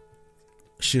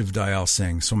Shiv Dayal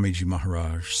Singh, Swamiji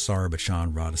Maharaj,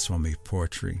 Sarabachan Radhaswami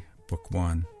Poetry, Book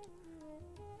 1.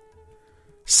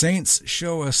 Saints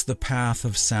show us the path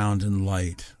of sound and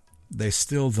light. They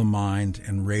still the mind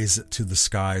and raise it to the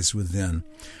skies within.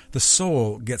 The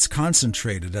soul gets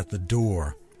concentrated at the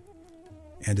door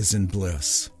and is in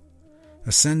bliss.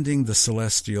 Ascending the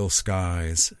celestial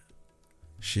skies,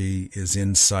 she is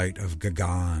in sight of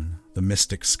Gagan, the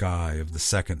mystic sky of the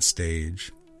second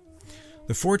stage.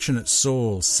 The fortunate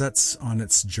soul sets on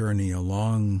its journey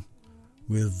along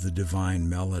with the divine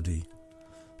melody,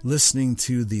 listening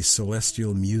to the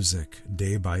celestial music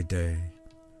day by day.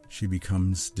 She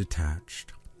becomes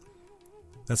detached.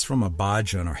 That's from a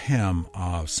bhajan or hymn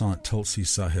of Sant Tulsi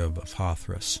Sahib of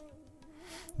Hathras,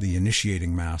 the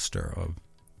initiating master of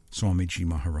Swamiji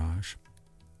Maharaj,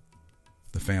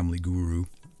 the family guru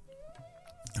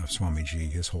of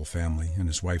Swamiji, his whole family, and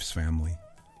his wife's family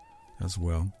as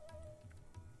well.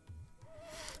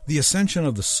 The ascension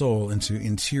of the soul into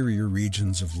interior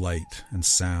regions of light and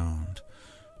sound,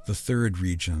 the third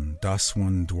region,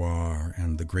 Daswan Dwar,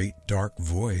 and the great dark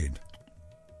void.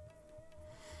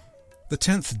 The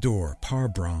 10th door,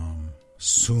 Parbrahm,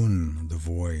 Sun, the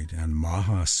void, and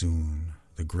Mahasun,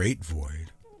 the great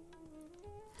void.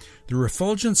 The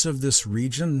refulgence of this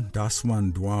region,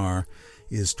 Daswan Dwar,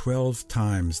 is 12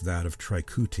 times that of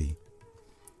Trikuti.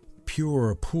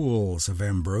 Pure pools of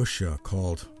ambrosia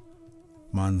called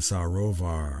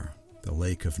Mansarovar, the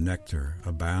lake of nectar,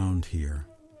 abound here.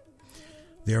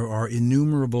 There are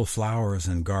innumerable flowers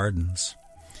and gardens.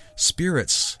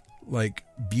 Spirits, like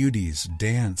beauties,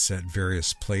 dance at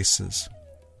various places.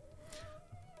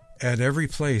 At every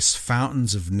place,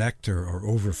 fountains of nectar are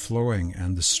overflowing,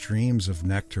 and the streams of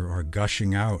nectar are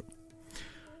gushing out.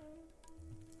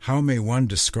 How may one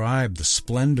describe the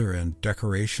splendor and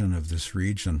decoration of this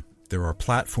region? There are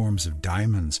platforms of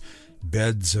diamonds,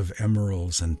 beds of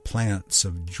emeralds, and plants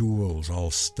of jewels,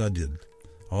 all studded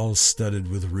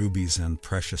with rubies and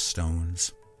precious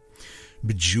stones.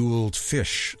 Bejeweled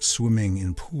fish swimming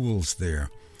in pools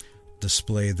there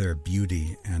display their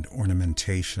beauty and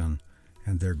ornamentation,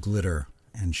 and their glitter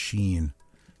and sheen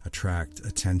attract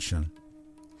attention.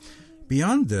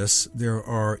 Beyond this, there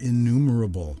are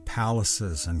innumerable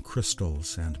palaces and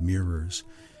crystals and mirrors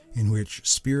in which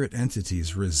spirit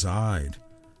entities reside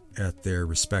at their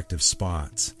respective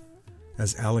spots,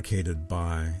 as allocated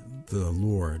by the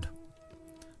Lord.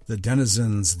 The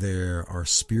denizens there are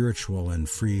spiritual and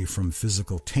free from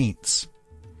physical taints.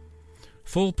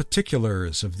 Full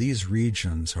particulars of these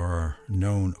regions are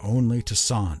known only to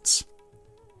saints.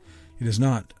 It is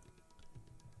not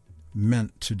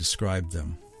meant to describe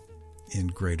them in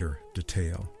greater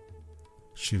detail.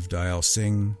 Shiv Dayal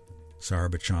Singh,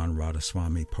 Sarabachan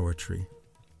Radhaswami Poetry.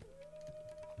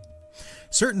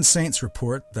 Certain saints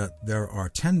report that there are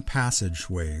 10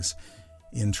 passageways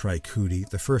in Trikuti.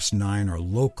 The first 9 are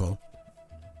local,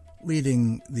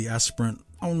 leading the aspirant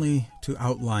only to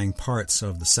outlying parts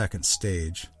of the second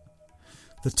stage.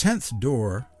 The 10th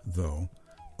door, though,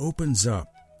 opens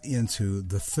up into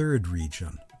the third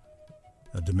region,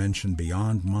 a dimension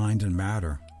beyond mind and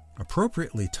matter,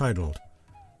 appropriately titled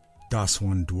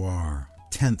Daswan Dwar,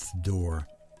 10th door,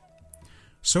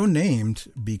 so named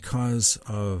because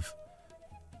of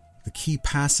the key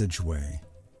passageway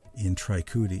in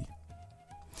Trikuti.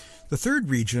 The third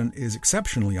region is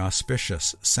exceptionally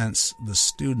auspicious, since the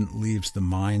student leaves the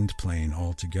mind plane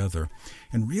altogether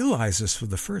and realizes for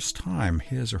the first time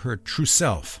his or her true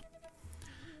self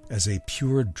as a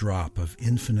pure drop of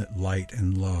infinite light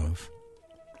and love.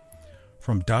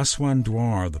 From Daswan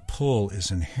Dwar, the pull is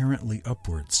inherently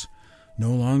upwards.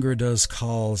 No longer does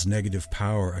Kal's negative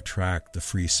power attract the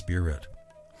free spirit.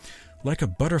 Like a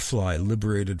butterfly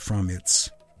liberated from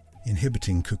its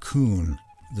inhibiting cocoon,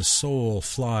 the soul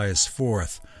flies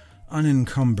forth,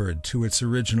 unencumbered, to its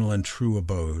original and true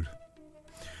abode.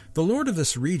 The Lord of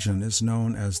this region is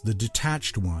known as the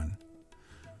Detached One,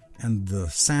 and the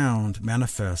sound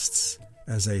manifests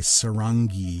as a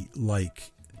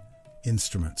sarangi-like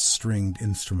instrument, stringed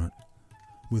instrument,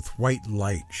 with white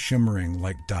light shimmering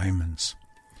like diamonds.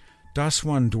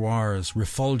 Daswan Dwar's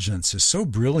refulgence is so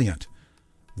brilliant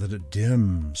that it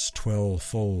dims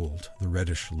 12-fold the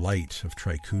reddish light of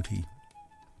Trikuti.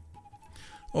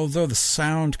 Although the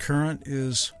sound current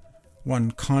is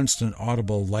one constant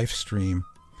audible life stream,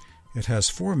 it has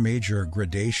 4 major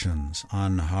gradations: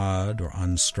 anhad or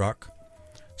unstruck,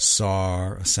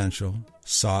 sar, essential,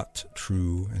 sat,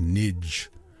 true, and nij,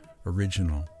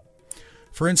 original.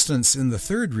 For instance, in the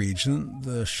 3rd region,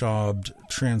 the shabd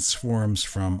transforms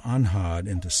from anhad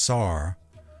into sar,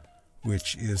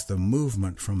 which is the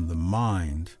movement from the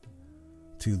mind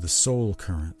to the soul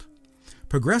current.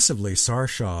 Progressively, sar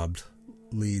shabd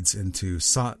leads into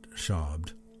sat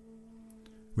shabd,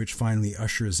 which finally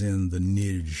ushers in the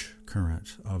nij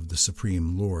current of the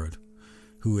Supreme Lord,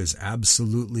 who is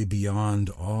absolutely beyond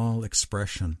all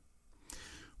expression.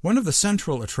 One of the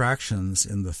central attractions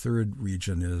in the 3rd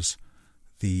region is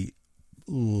the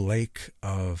lake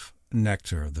of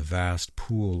nectar, the vast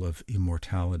pool of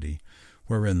immortality,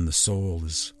 wherein the soul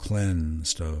is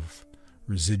cleansed of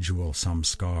residual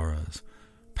samskaras,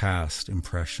 past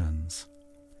impressions.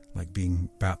 Like being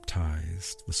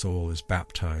baptized, the soul is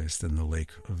baptized in the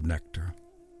lake of nectar.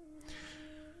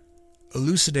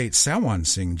 Elucidate Sawan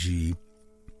Singh Ji.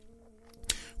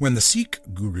 When the Sikh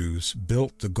gurus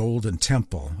built the golden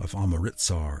temple of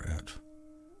Amritsar at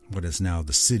what is now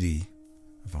the city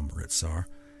of Amritsar,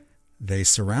 they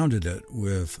surrounded it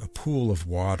with a pool of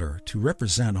water to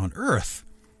represent on earth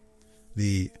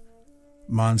the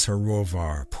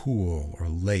Mansarovar pool or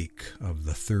lake of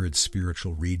the 3rd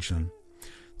spiritual region.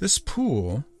 This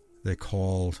pool they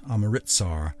called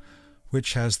Amritsar,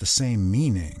 which has the same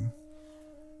meaning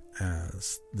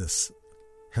as this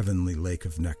heavenly lake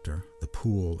of nectar, the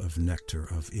pool of nectar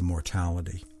of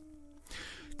immortality.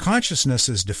 Consciousness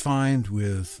is defined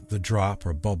with the drop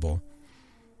or bubble,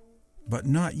 but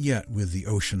not yet with the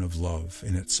ocean of love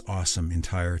in its awesome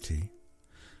entirety.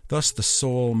 Thus the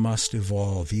soul must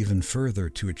evolve even further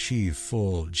to achieve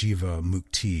full jiva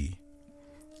mukti,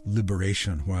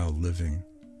 liberation while living.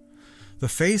 The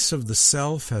face of the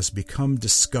self has become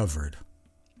discovered.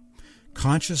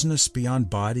 Consciousness beyond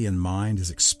body and mind is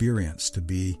experienced to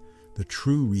be the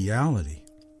true reality,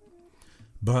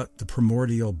 but the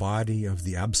primordial body of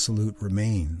the Absolute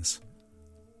remains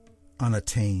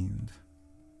unattained,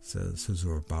 says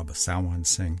Huzur Baba Sawan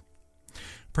Singh.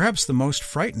 Perhaps the most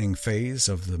frightening phase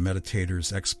of the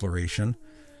meditator's exploration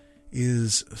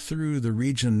is through the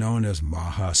region known as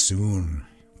Mahasoon,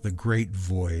 the Great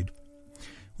Void,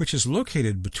 which is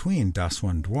located between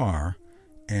Daswan Dwar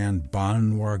and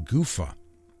Banwar Gufa.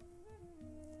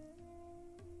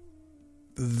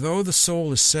 Though the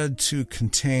soul is said to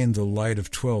contain the light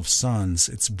of 12 suns,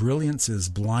 its brilliance is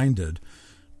blinded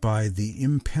by the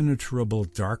impenetrable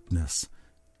darkness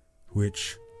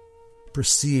which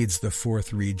precedes the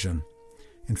 4th region.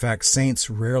 In fact, saints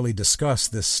rarely discuss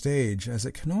this stage, as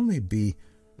it can only be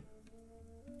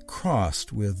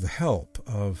crossed with the help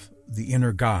of the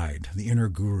inner guide, the inner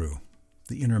guru,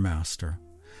 the inner master.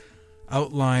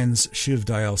 Outlines Shiv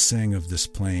Dayal Singh of this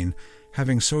plane,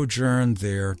 having sojourned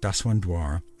there, Daswan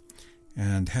Dwar,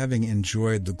 and having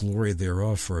enjoyed the glory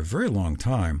thereof for a very long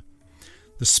time,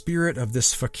 the spirit of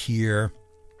this fakir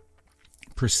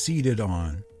proceeded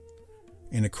on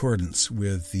in accordance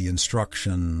with the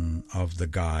instruction of the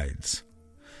guides.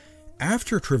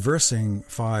 After traversing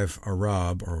 5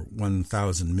 Arab, or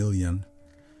 1,000 million,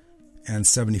 and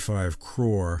 75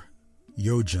 crore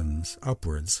yojans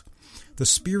upwards, the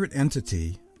spirit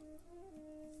entity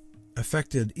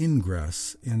effected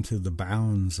ingress into the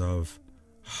bounds of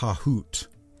Hahut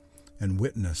and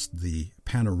witnessed the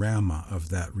panorama of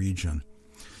that region.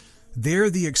 There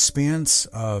the expanse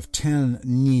of 10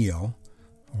 Nil,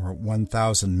 or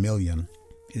 1,000 million,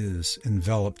 is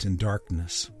enveloped in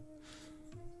darkness.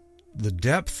 The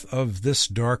depth of this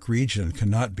dark region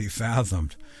cannot be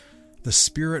fathomed. The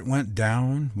spirit went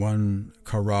down 1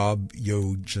 Karab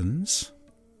yojans.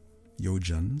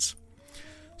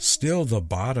 Still the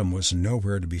bottom was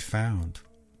nowhere to be found.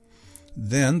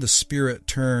 Then the spirit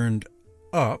turned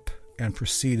up and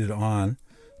proceeded on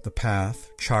the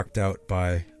path chalked out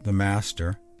by the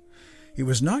master. It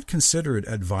was not considered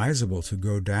advisable to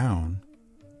go down,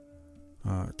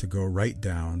 to go right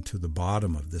down to the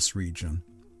bottom of this region.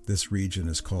 This region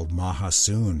is called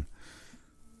Mahasoon.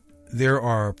 There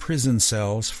are prison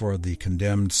cells for the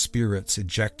condemned spirits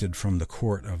ejected from the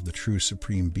court of the true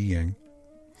Supreme Being.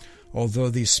 Although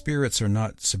these spirits are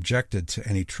not subjected to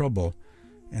any trouble,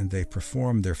 and they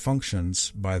perform their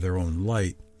functions by their own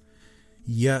light,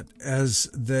 Yet, as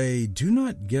they do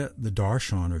not get the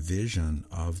darshan or vision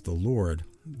of the Lord,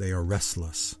 they are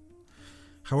restless.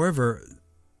 However,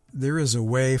 there is a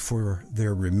way for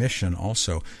their remission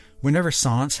also. Whenever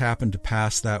saints happen to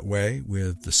pass that way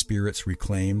with the spirits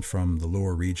reclaimed from the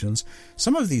lower regions,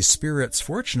 some of these spirits,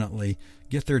 fortunately,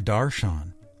 get their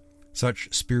darshan.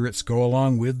 Such spirits go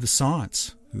along with the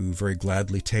saints, who very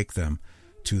gladly take them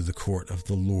to the court of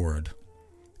the Lord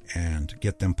and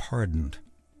get them pardoned.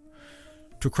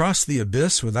 To cross the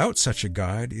abyss without such a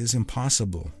guide is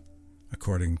impossible,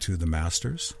 according to the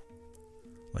masters,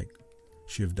 like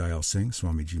Shiv Dayal Singh,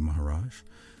 Swamiji Maharaj,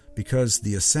 because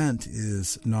the ascent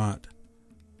is not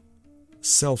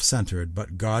self-centered,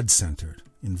 but God-centered,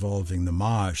 involving the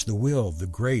Maj, the will, the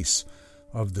grace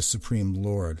of the Supreme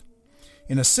Lord.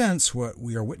 In a sense, what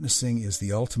we are witnessing is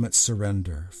the ultimate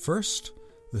surrender. First,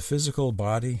 the physical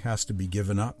body has to be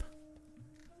given up,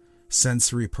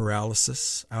 sensory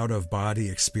paralysis, out-of-body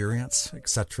experience,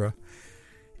 etc.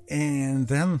 And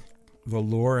then the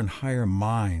lower and higher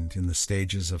mind in the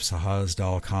stages of Sahas,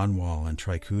 Dal, Kanwal, and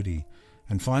Trikudi,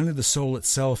 and finally the soul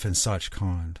itself in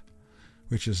Sachkhand,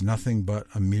 which is nothing but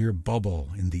a mere bubble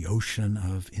in the ocean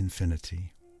of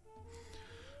infinity.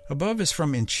 Above is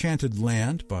from Enchanted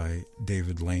Land by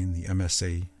David Lane, the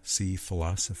MSAC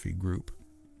Philosophy Group,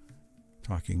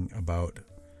 talking about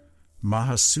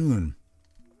Mahasoon,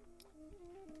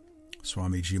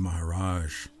 Swamiji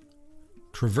Maharaj,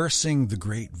 traversing the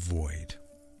great void.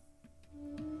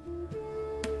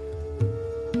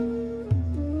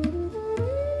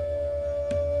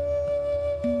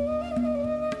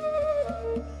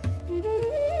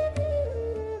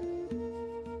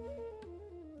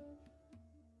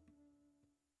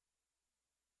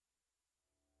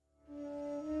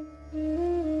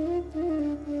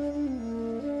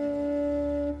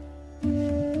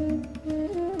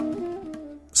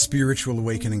 Spiritual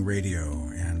Awakening Radio,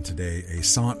 and today a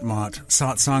Sant Mat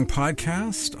Satsang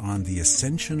podcast on the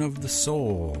ascension of the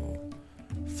soul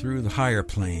through the higher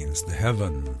planes, the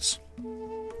heavens,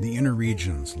 the inner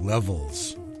regions,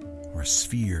 levels, or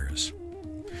spheres.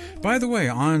 By the way,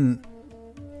 on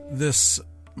this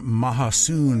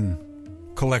Mahasoon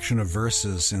collection of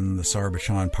verses in the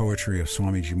Sarbachan poetry of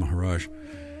Swamiji Maharaj,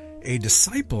 a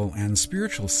disciple and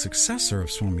spiritual successor of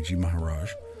Swamiji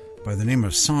Maharaj, by the name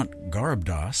of Sant Garb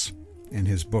Das, in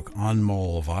his book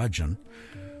Anmol Vajan,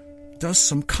 does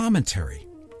some commentary.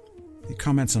 He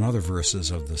comments on other verses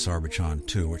of the Sarbachan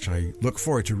too, which I look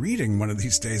forward to reading one of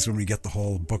these days when we get the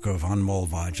whole book of Anmol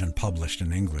Vajan published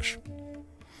in English.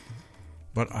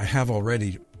 But I have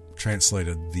already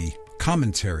translated the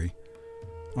commentary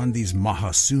on these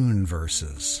Mahasoon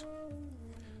verses.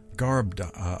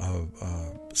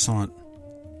 Sant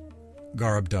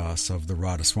Garb Das of the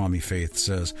Radhaswami faith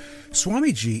says,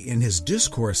 Swamiji in his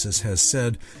discourses has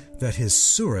said that his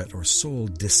surat or soul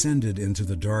descended into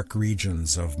the dark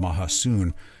regions of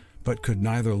Mahasoon, but could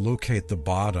neither locate the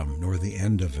bottom nor the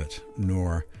end of it,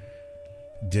 nor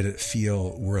did it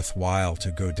feel worthwhile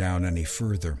to go down any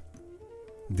further.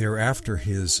 Thereafter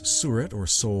his surat or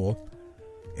soul,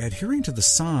 adhering to the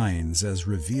signs as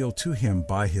revealed to him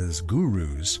by his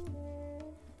gurus,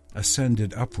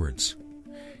 ascended upwards.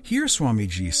 Here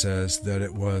Swamiji says that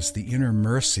it was the inner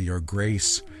mercy or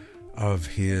grace of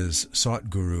his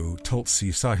Satguru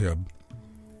Tulsi Sahib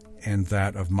and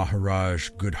that of Maharaj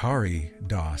Gudhari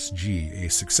Das Ji, a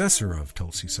successor of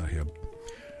Tulsi Sahib,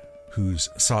 whose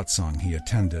satsang he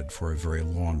attended for a very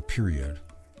long period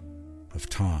of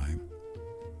time.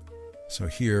 So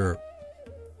here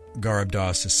Garb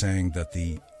Das is saying that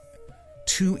the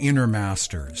two inner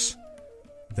masters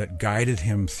that guided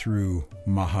him through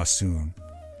Mahasoon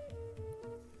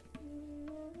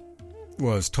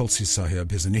was Tulsi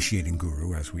Sahib, his initiating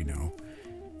guru, as we know,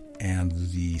 and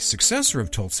the successor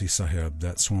of Tulsi Sahib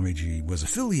that Swamiji was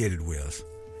affiliated with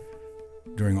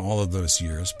during all of those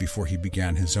years before he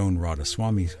began his own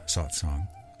Radhaswami satsang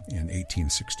in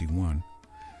 1861.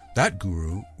 That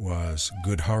guru was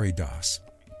Gudhari Das,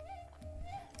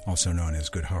 also known as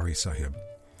Gudhari Sahib.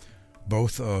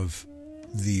 Both of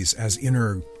these, as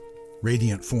inner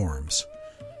radiant forms,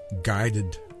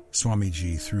 guided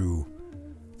Swamiji through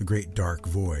the great dark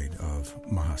void of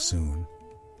Mahasoon.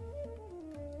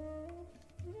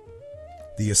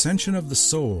 The ascension of the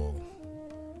soul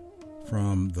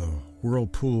from the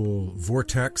whirlpool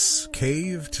vortex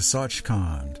cave to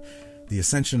Sachkhand, the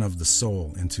ascension of the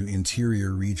soul into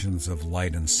interior regions of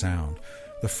light and sound,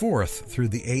 the fourth through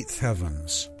the eighth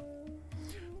heavens.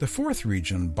 The fourth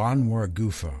region, Banwar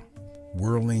Gufa,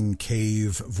 whirling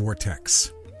cave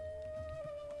vortex.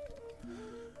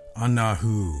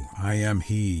 Anahu, I am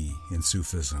he, in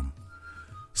Sufism.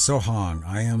 Sohang,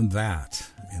 I am that,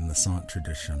 in in the Sant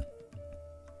tradition.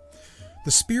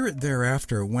 The spirit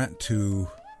thereafter went to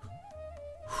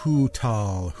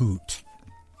Hutal Hut,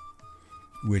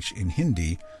 which in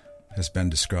Hindi has been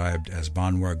described as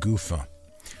Banwar Gufa.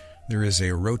 There is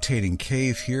a rotating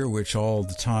cave here, which all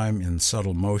the time in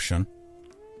subtle motion,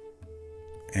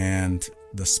 and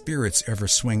the spirits ever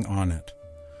swing on it.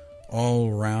 All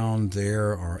around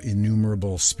there are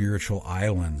innumerable spiritual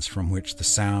islands from which the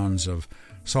sounds of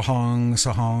Sahang,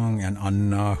 Sahang, and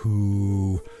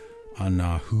Annahu,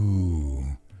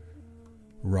 Annahu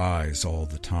rise all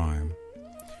the time.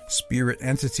 Spirit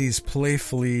entities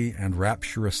playfully and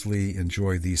rapturously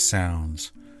enjoy these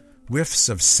sounds. Whiffs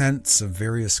of scents of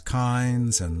various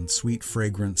kinds and sweet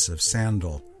fragrance of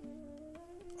sandal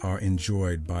are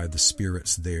enjoyed by the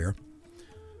spirits there,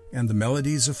 and the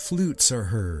melodies of flutes are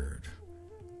heard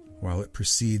while it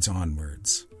proceeds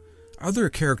onwards. Other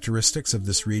characteristics of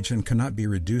this region cannot be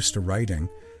reduced to writing,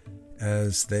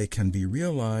 as they can be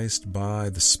realized by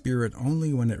the spirit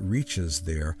only when it reaches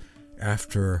there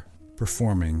after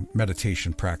performing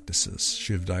meditation practices.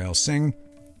 Shiv Dayal Singh,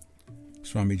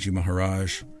 Swamiji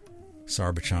Maharaj,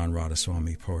 Sarbachan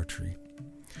Radhaswami Poetry.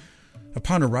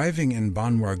 Upon arriving in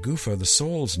Banwar Gufa, the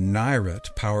soul's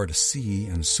Nairat, power to see,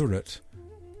 and Surat,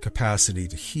 capacity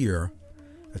to hear,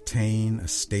 attain a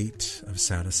state of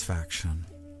satisfaction.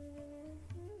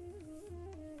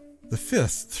 The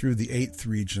fifth through the eighth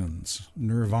regions,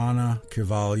 Nirvana,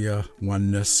 Kaivalya,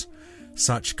 Oneness,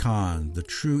 Sachkhand, the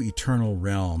true eternal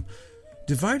realm,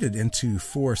 divided into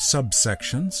 4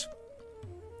 subsections.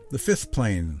 The fifth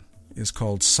plane is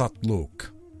called Satlok,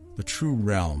 the true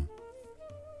realm.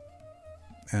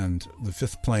 And the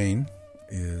fifth plane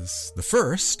is the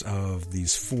first of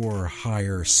these 4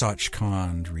 higher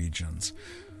Sachkhand regions.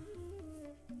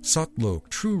 Satlok,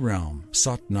 true realm,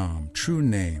 Satnam, true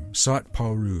name, Sat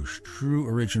Parush, true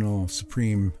original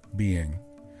supreme being.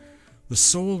 The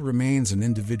soul remains an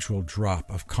individual drop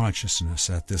of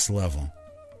consciousness at this level.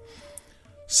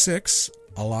 6.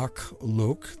 Alak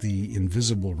Lok, the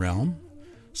invisible realm.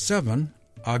 7.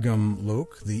 Agam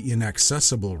Lok, the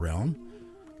inaccessible realm,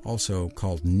 also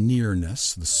called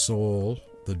nearness. The soul,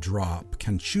 the drop,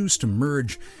 can choose to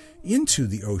merge into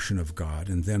the ocean of God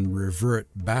and then revert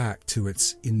back to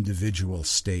its individual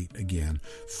state again.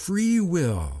 Free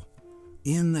will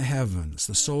in the heavens.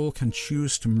 The soul can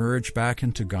choose to merge back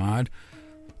into God.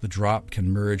 The drop can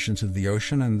merge into the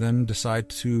ocean and then decide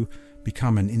to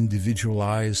become an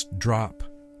individualized drop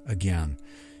again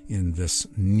in this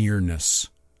nearness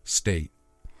state.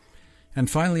 And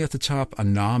finally at the top,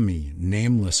 Anami,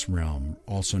 nameless realm,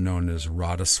 also known as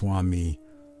Radhaswami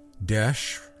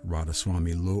Desh,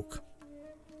 Radhaswami Lok,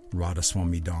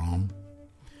 Radhaswami Dham,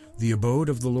 the abode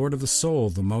of the Lord of the Soul,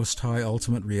 the Most High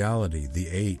Ultimate Reality, the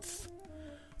 8th,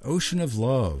 Ocean of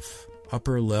Love,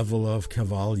 upper level of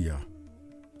Kaivalya,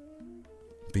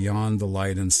 beyond the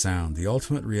light and sound, the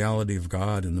ultimate reality of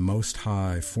God in the Most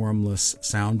High, formless,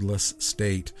 soundless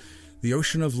state, the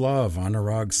Ocean of Love,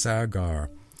 Anurag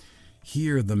Sagar.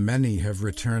 Here the many have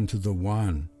returned to the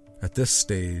One. At this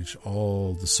stage,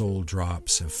 all the soul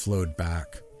drops have flowed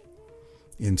back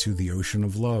into the ocean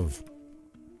of love.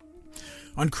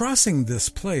 On crossing this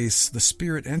place, the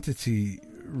spirit entity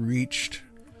reached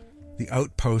the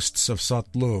outposts of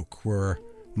Satlok, where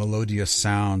melodious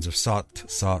sounds of Sat,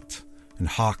 Sat, and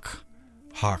Hak,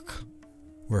 Hak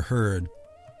were heard,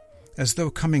 as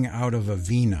though coming out of a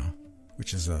veena,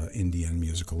 which is an Indian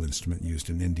musical instrument used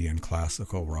in Indian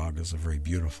classical ragas, a very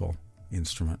beautiful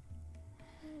instrument.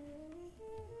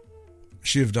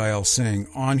 Shiv Dayal Singh,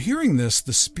 on hearing this,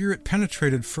 the spirit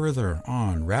penetrated further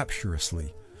on,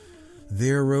 rapturously.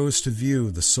 There rose to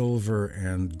view the silver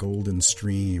and golden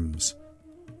streams,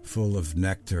 full of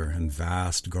nectar and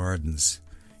vast gardens.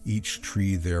 Each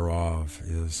tree thereof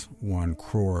is 1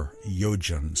 crore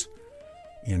yojans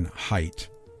in height,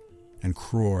 and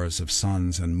crores of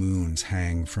suns and moons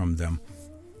hang from them.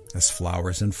 As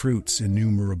flowers and fruits,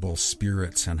 innumerable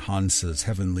spirits and hansas,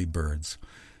 heavenly birds,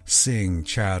 sing,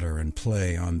 chatter, and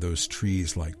play on those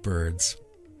trees like birds.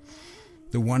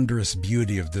 The wondrous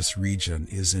beauty of this region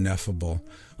is ineffable.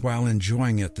 While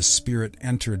enjoying it, the spirit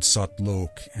entered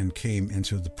Satlok and came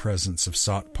into the presence of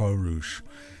Sat Parush.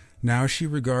 Now she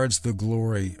regards the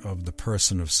glory of the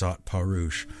person of Sat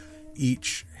Parush.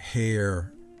 Each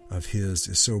hair of his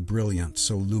is so brilliant,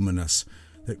 so luminous,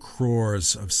 that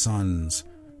crores of suns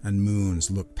and moons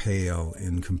look pale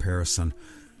in comparison.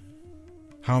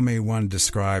 How may one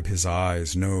describe his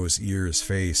eyes, nose, ears,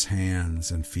 face,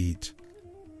 hands, and feet?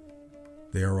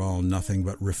 They are all nothing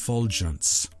but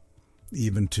refulgence.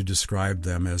 Even to describe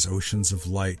them as oceans of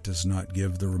light does not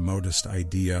give the remotest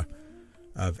idea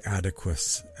of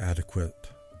adequate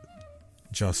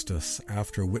justice.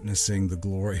 After witnessing the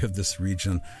glory of this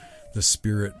region, the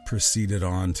spirit proceeded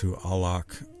on to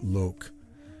Alak Lok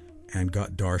and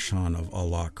got darshan of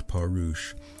Alak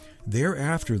Parush.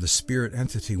 Thereafter, the spirit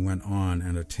entity went on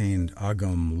and attained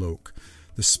Agam Lok.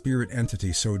 The spirit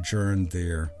entity sojourned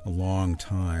there a long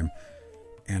time,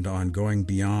 and on going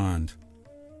beyond,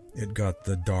 it got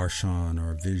the darshan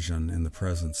or vision in the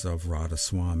presence of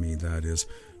Radhaswami, that is,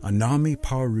 Anami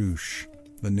Parush,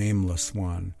 the nameless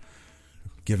one,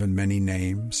 given many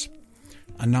names.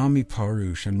 Anami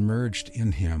Parush, and merged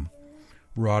in him.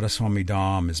 Radhaswami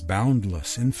Dham is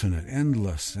boundless, infinite,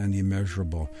 endless, and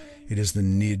immeasurable. It is the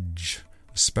Nij,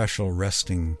 special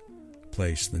resting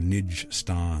place, the Nij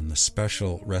Stan, the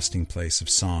special resting place of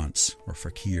Sants, or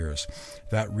fakirs.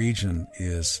 That region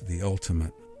is the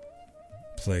ultimate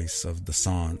place of the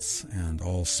Sants, and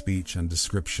all speech and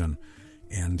description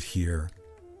end here.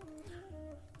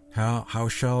 How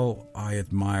shall I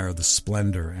admire the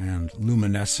splendor and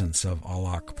luminescence of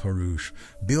Alak Parush?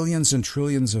 Billions and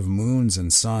trillions of moons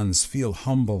and suns feel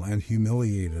humble and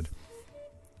humiliated,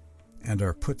 and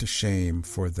are put to shame,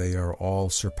 for they are all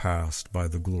surpassed by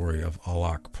the glory of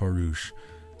Alak Parush,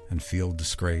 and feel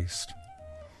disgraced.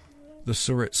 The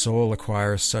Surat soul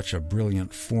acquires such a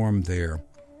brilliant form there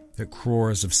that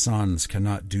crores of suns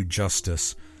cannot do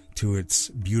justice to its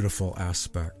beautiful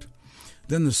aspect.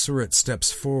 Then the Surat steps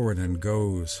forward and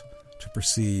goes to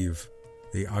perceive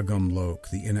the Agam Lok,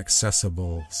 the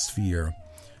inaccessible sphere.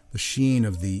 The sheen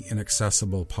of the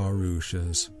inaccessible Parush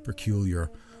is peculiar,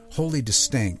 wholly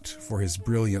distinct, for his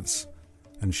brilliance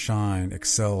and shine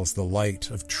excels the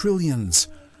light of trillions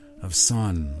of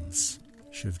suns.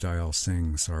 Shiv Dayal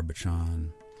Singh,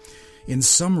 Sarbachan. In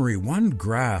summary, one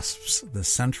grasps the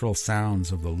central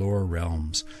sounds of the lower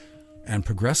realms and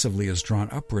progressively is drawn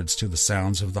upwards to the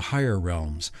sounds of the higher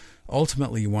realms.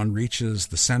 Ultimately, one reaches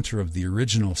the center of the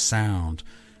original sound,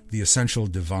 the essential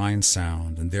divine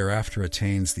sound, and thereafter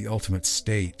attains the ultimate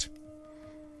state,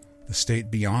 the state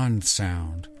beyond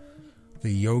sound.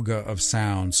 The yoga of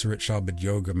sound, Surat Shabad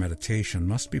Yoga meditation,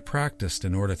 must be practiced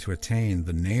in order to attain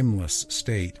the nameless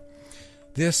state.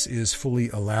 This is fully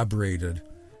elaborated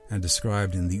and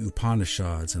described in the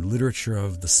Upanishads and literature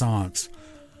of the Sants.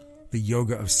 The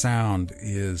yoga of sound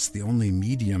is the only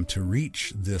medium to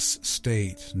reach this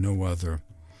state, no other.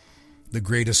 The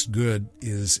greatest good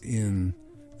is in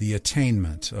the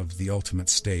attainment of the ultimate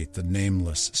state, the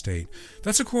nameless state.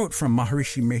 That's a quote from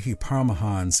Maharishi Mehi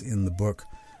Paramahans in the book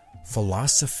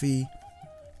Philosophy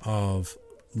of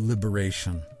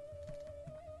Liberation.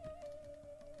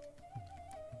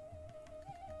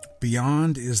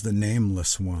 Beyond is the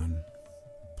nameless one,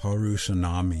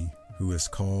 Parushanami, who is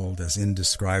called as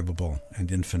indescribable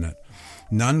and infinite.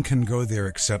 None can go there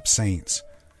except saints,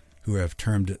 who have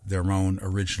termed it their own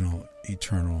original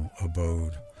eternal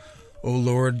abode. O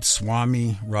Lord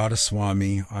Swami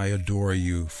Radhaswami, I adore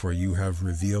you, for you have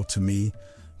revealed to me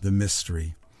the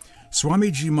mystery.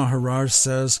 Swamiji Maharaj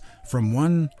says, from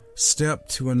one step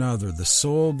to another, the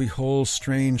soul beholds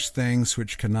strange things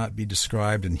which cannot be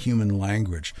described in human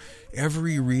language.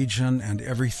 Every region and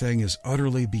everything is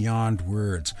utterly beyond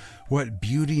words. What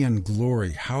beauty and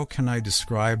glory! How can I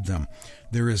describe them?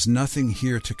 There is nothing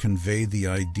here to convey the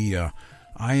idea.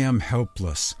 I am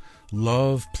helpless.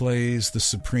 Love plays the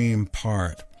supreme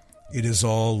part. It is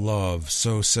all love,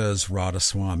 so says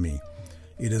Radhaswami.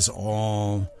 It is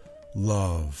all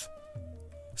love,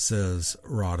 says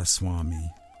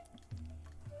Radhaswami.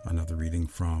 Another reading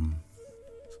from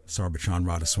Sarbachan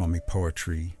Radhaswami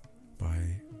Poetry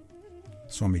by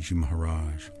Swamiji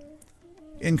Maharaj.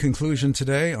 In conclusion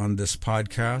today on this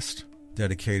podcast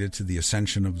dedicated to the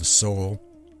ascension of the soul,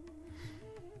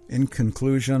 in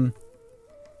conclusion,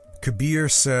 Kabir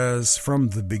says, from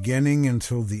the beginning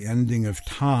until the ending of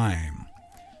time,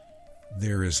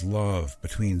 there is love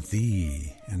between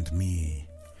thee and me.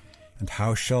 And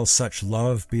how shall such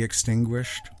love be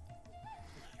extinguished?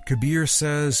 Kabir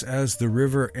says, as the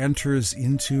river enters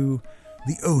into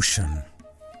the ocean,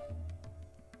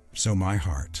 so my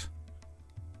heart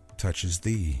touches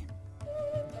thee.